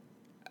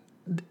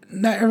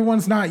not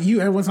everyone's not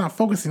you. Everyone's not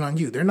focusing on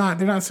you. They're not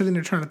sitting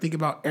there trying to think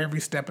about every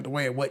step of the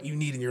way of what you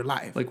need in your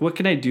life. Like, what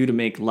can I do to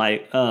make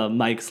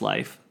Mike's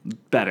life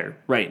better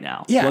right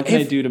now? Yeah, What can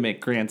I do to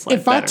make Grant's life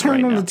If better I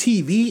turned right on now? the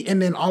TV and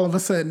then all of a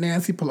sudden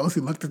Nancy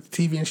Pelosi looked at the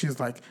TV and she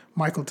was like,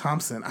 Michael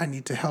Thompson, I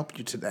need to help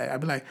you today,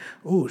 I'd be like,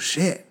 oh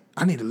shit,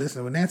 I need to listen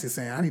to what Nancy's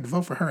saying. I need to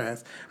vote for her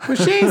ass. But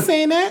she ain't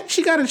saying that.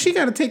 She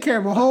gotta take care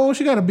of a whole.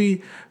 She gotta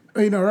be,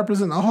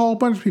 represent a whole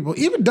bunch of people.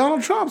 Even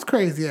Donald Trump's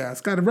crazy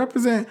ass got to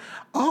represent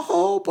a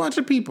whole bunch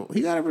of people.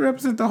 He got to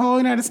represent the whole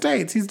United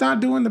States. He's not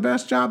doing the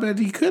best job that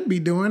he could be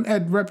doing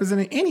at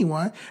representing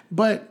anyone,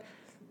 but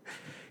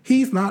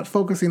he's not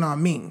focusing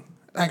on me.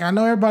 Like, I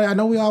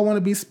know we all want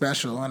to be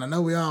special, and I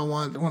know we all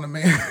want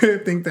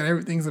to think that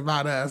everything's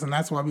about us, and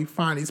that's why we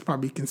find these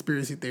probably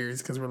conspiracy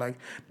theories, because we're like,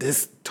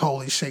 this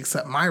totally shakes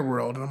up my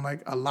world, and I'm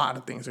like, a lot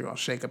of things are going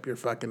to shake up your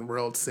fucking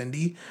world,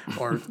 Cindy,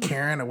 or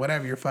Karen, or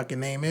whatever your fucking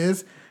name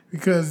is,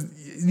 because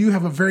you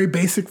have a very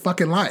basic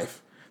fucking life.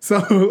 So,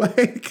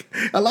 like,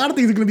 a lot of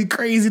things are going to be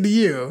crazy to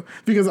you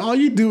because all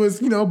you do is,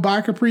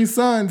 buy Capri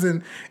Suns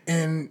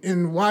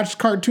and watch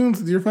cartoons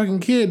with your fucking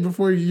kid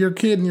before your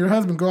kid and your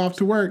husband go off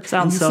to work.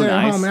 Sounds and you so sit at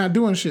nice. home and not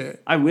doing shit.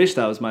 I wish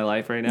that was my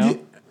life right now.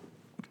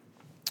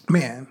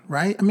 Man,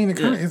 right? I mean, it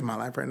kind of is my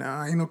life right now.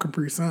 I ain't no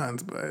Capri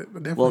Suns, but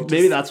definitely. Well,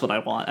 maybe that's what I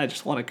want. I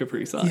just want a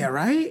Capri Sun. Yeah,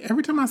 right?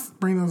 Every time I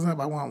bring those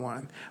up, I want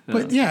one.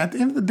 But yeah, at the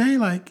end of the day,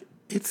 like,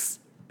 it's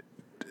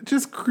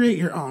just create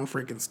your own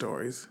freaking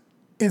stories.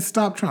 And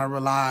stop trying to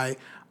rely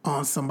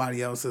on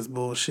somebody else's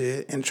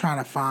bullshit and trying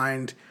to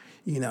find,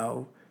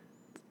 an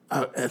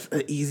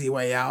easy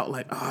way out.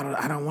 Like, oh,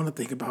 I don't want to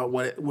think about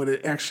what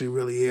it actually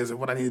really is or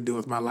what I need to do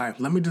with my life.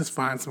 Let me just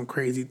find some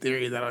crazy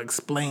theory that'll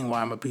explain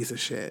why I'm a piece of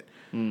shit.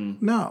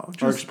 No.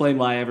 Or explain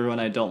why everyone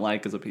I don't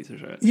like is a piece of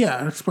shit.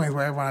 Yeah, it explains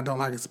why everyone I don't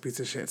like is a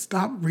piece of shit.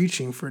 Stop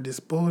reaching for this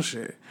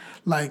bullshit.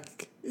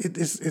 Like,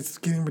 it's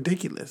getting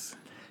ridiculous.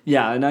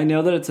 Yeah, and I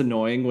know that it's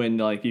annoying when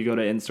like you go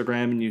to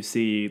Instagram and you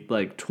see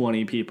like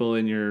 20 people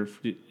in your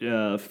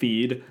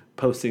feed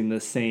posting the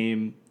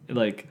same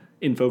like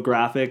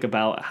infographic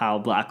about how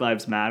Black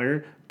Lives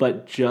Matter,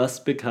 but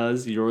just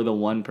because you're the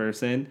one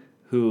person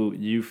who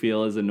you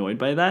feel is annoyed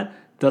by that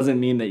doesn't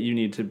mean that you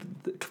need to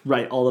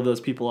write all of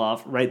those people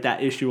off, write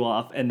that issue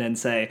off, and then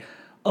say,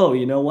 oh,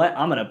 you know what?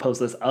 I'm going to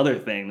post this other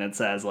thing that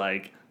says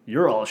like,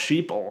 you're all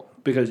sheeple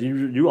because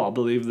you all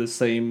believe the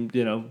same,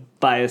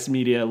 biased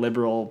media,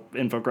 liberal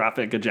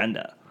infographic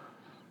agenda.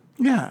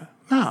 Yeah,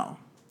 no.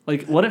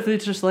 Like, what if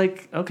it's just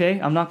like, okay,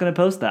 I'm not going to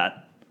post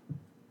that.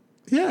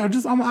 Yeah, I'm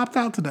gonna opt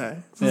out today.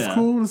 So it's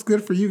cool, it's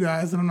good for you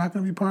guys, and I'm not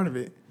going to be part of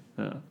it.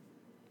 Yeah.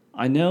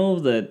 I know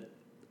that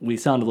we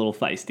sound a little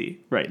feisty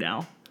right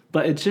now,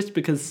 but it's just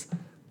because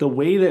the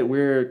way that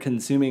we're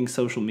consuming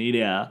social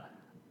media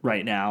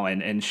right now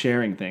and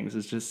sharing things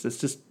it's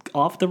just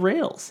off the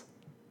rails.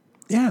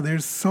 Yeah,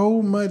 there's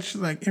so much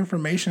like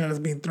information that is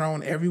being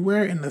thrown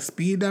everywhere, and the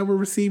speed that we're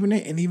receiving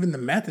it, and even the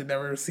method that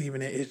we're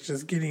receiving it, it's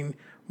just getting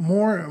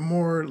more and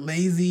more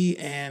lazy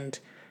and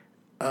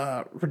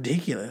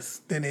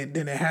ridiculous than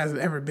it has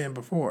ever been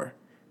before.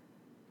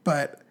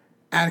 But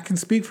I can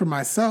speak for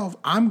myself.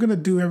 I'm gonna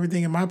do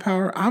everything in my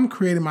power. I'm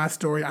creating my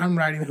story. I'm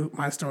writing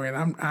my story,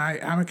 and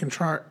I'm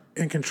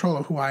in control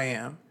of who I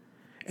am.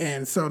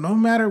 And so no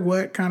matter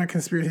what kind of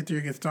conspiracy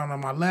theory gets thrown on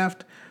my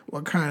left,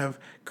 what kind of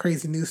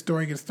crazy news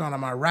story gets thrown on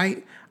my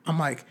right, I'm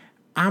like,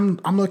 I'm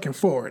looking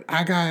forward.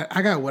 I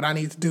got what I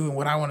need to do and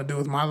what I want to do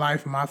with my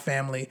life and my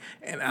family,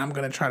 and I'm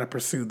going to try to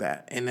pursue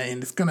that. And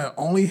it's going to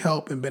only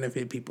help and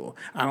benefit people.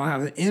 I don't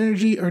have the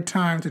energy or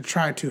time to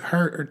try to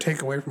hurt or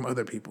take away from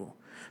other people.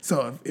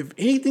 So if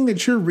anything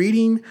that you're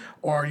reading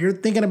or you're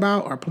thinking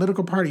about or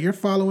political party you're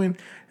following,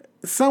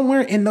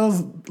 somewhere in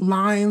those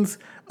lines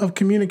of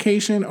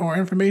communication or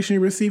information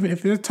you're receiving,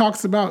 if it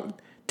talks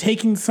about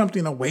taking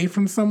something away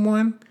from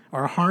someone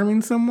or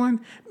harming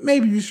someone,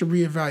 maybe you should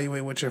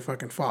reevaluate what you're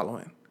fucking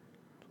following.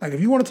 Like, if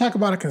you want to talk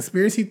about a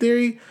conspiracy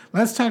theory,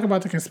 let's talk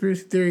about the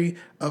conspiracy theory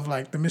of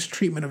like the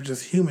mistreatment of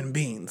just human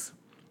beings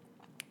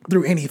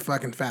through any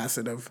fucking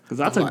facet of Because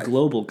that's life. a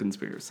global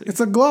conspiracy. It's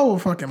a global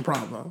fucking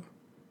problem.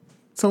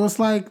 So it's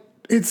like,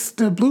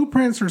 the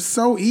blueprints are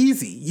so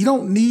easy. You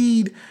don't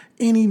need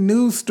any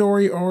news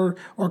story or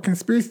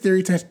conspiracy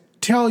theory to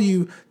tell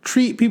you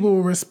treat people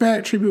with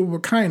respect, treat people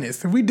with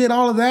kindness. If we did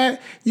all of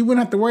that, you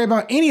wouldn't have to worry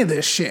about any of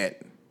this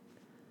shit.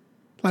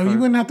 Like, you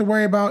wouldn't have to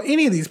worry about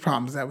any of these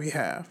problems that we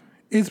have.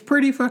 It's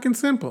pretty fucking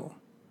simple.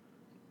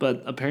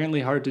 But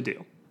apparently hard to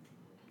do.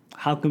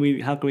 How can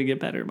we get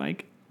better,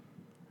 Mike?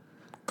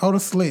 Go to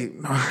sleep.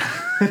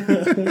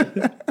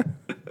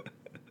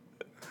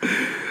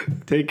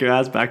 Take your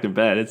ass back to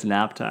bed. It's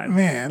nap time.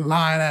 Man,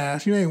 lying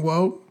ass. You ain't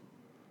woke.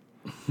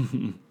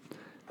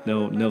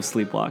 No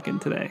sleepwalking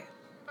today.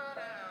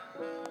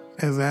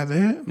 Is that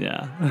it?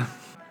 Yeah.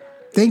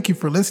 Thank you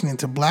for listening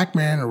to Black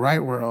Man in the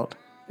Right World.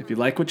 If you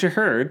like what you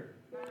heard,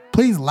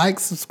 Please like,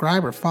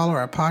 subscribe, or follow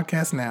our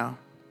podcast now.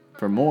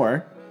 for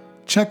more,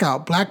 Check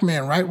out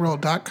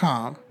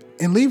blackmanrightworld.com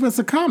and leave us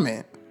a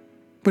comment.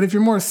 But if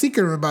you're more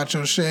secretive about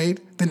your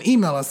shade, then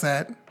email us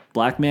at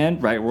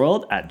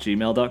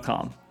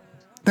blackmanrightworld@gmail.com.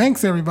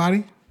 Thanks,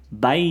 everybody.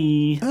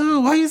 Bye.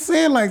 Oh, why you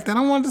say it like that?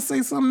 I wanted to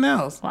say something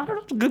else. I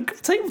don't know.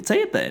 Good. Say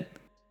it then.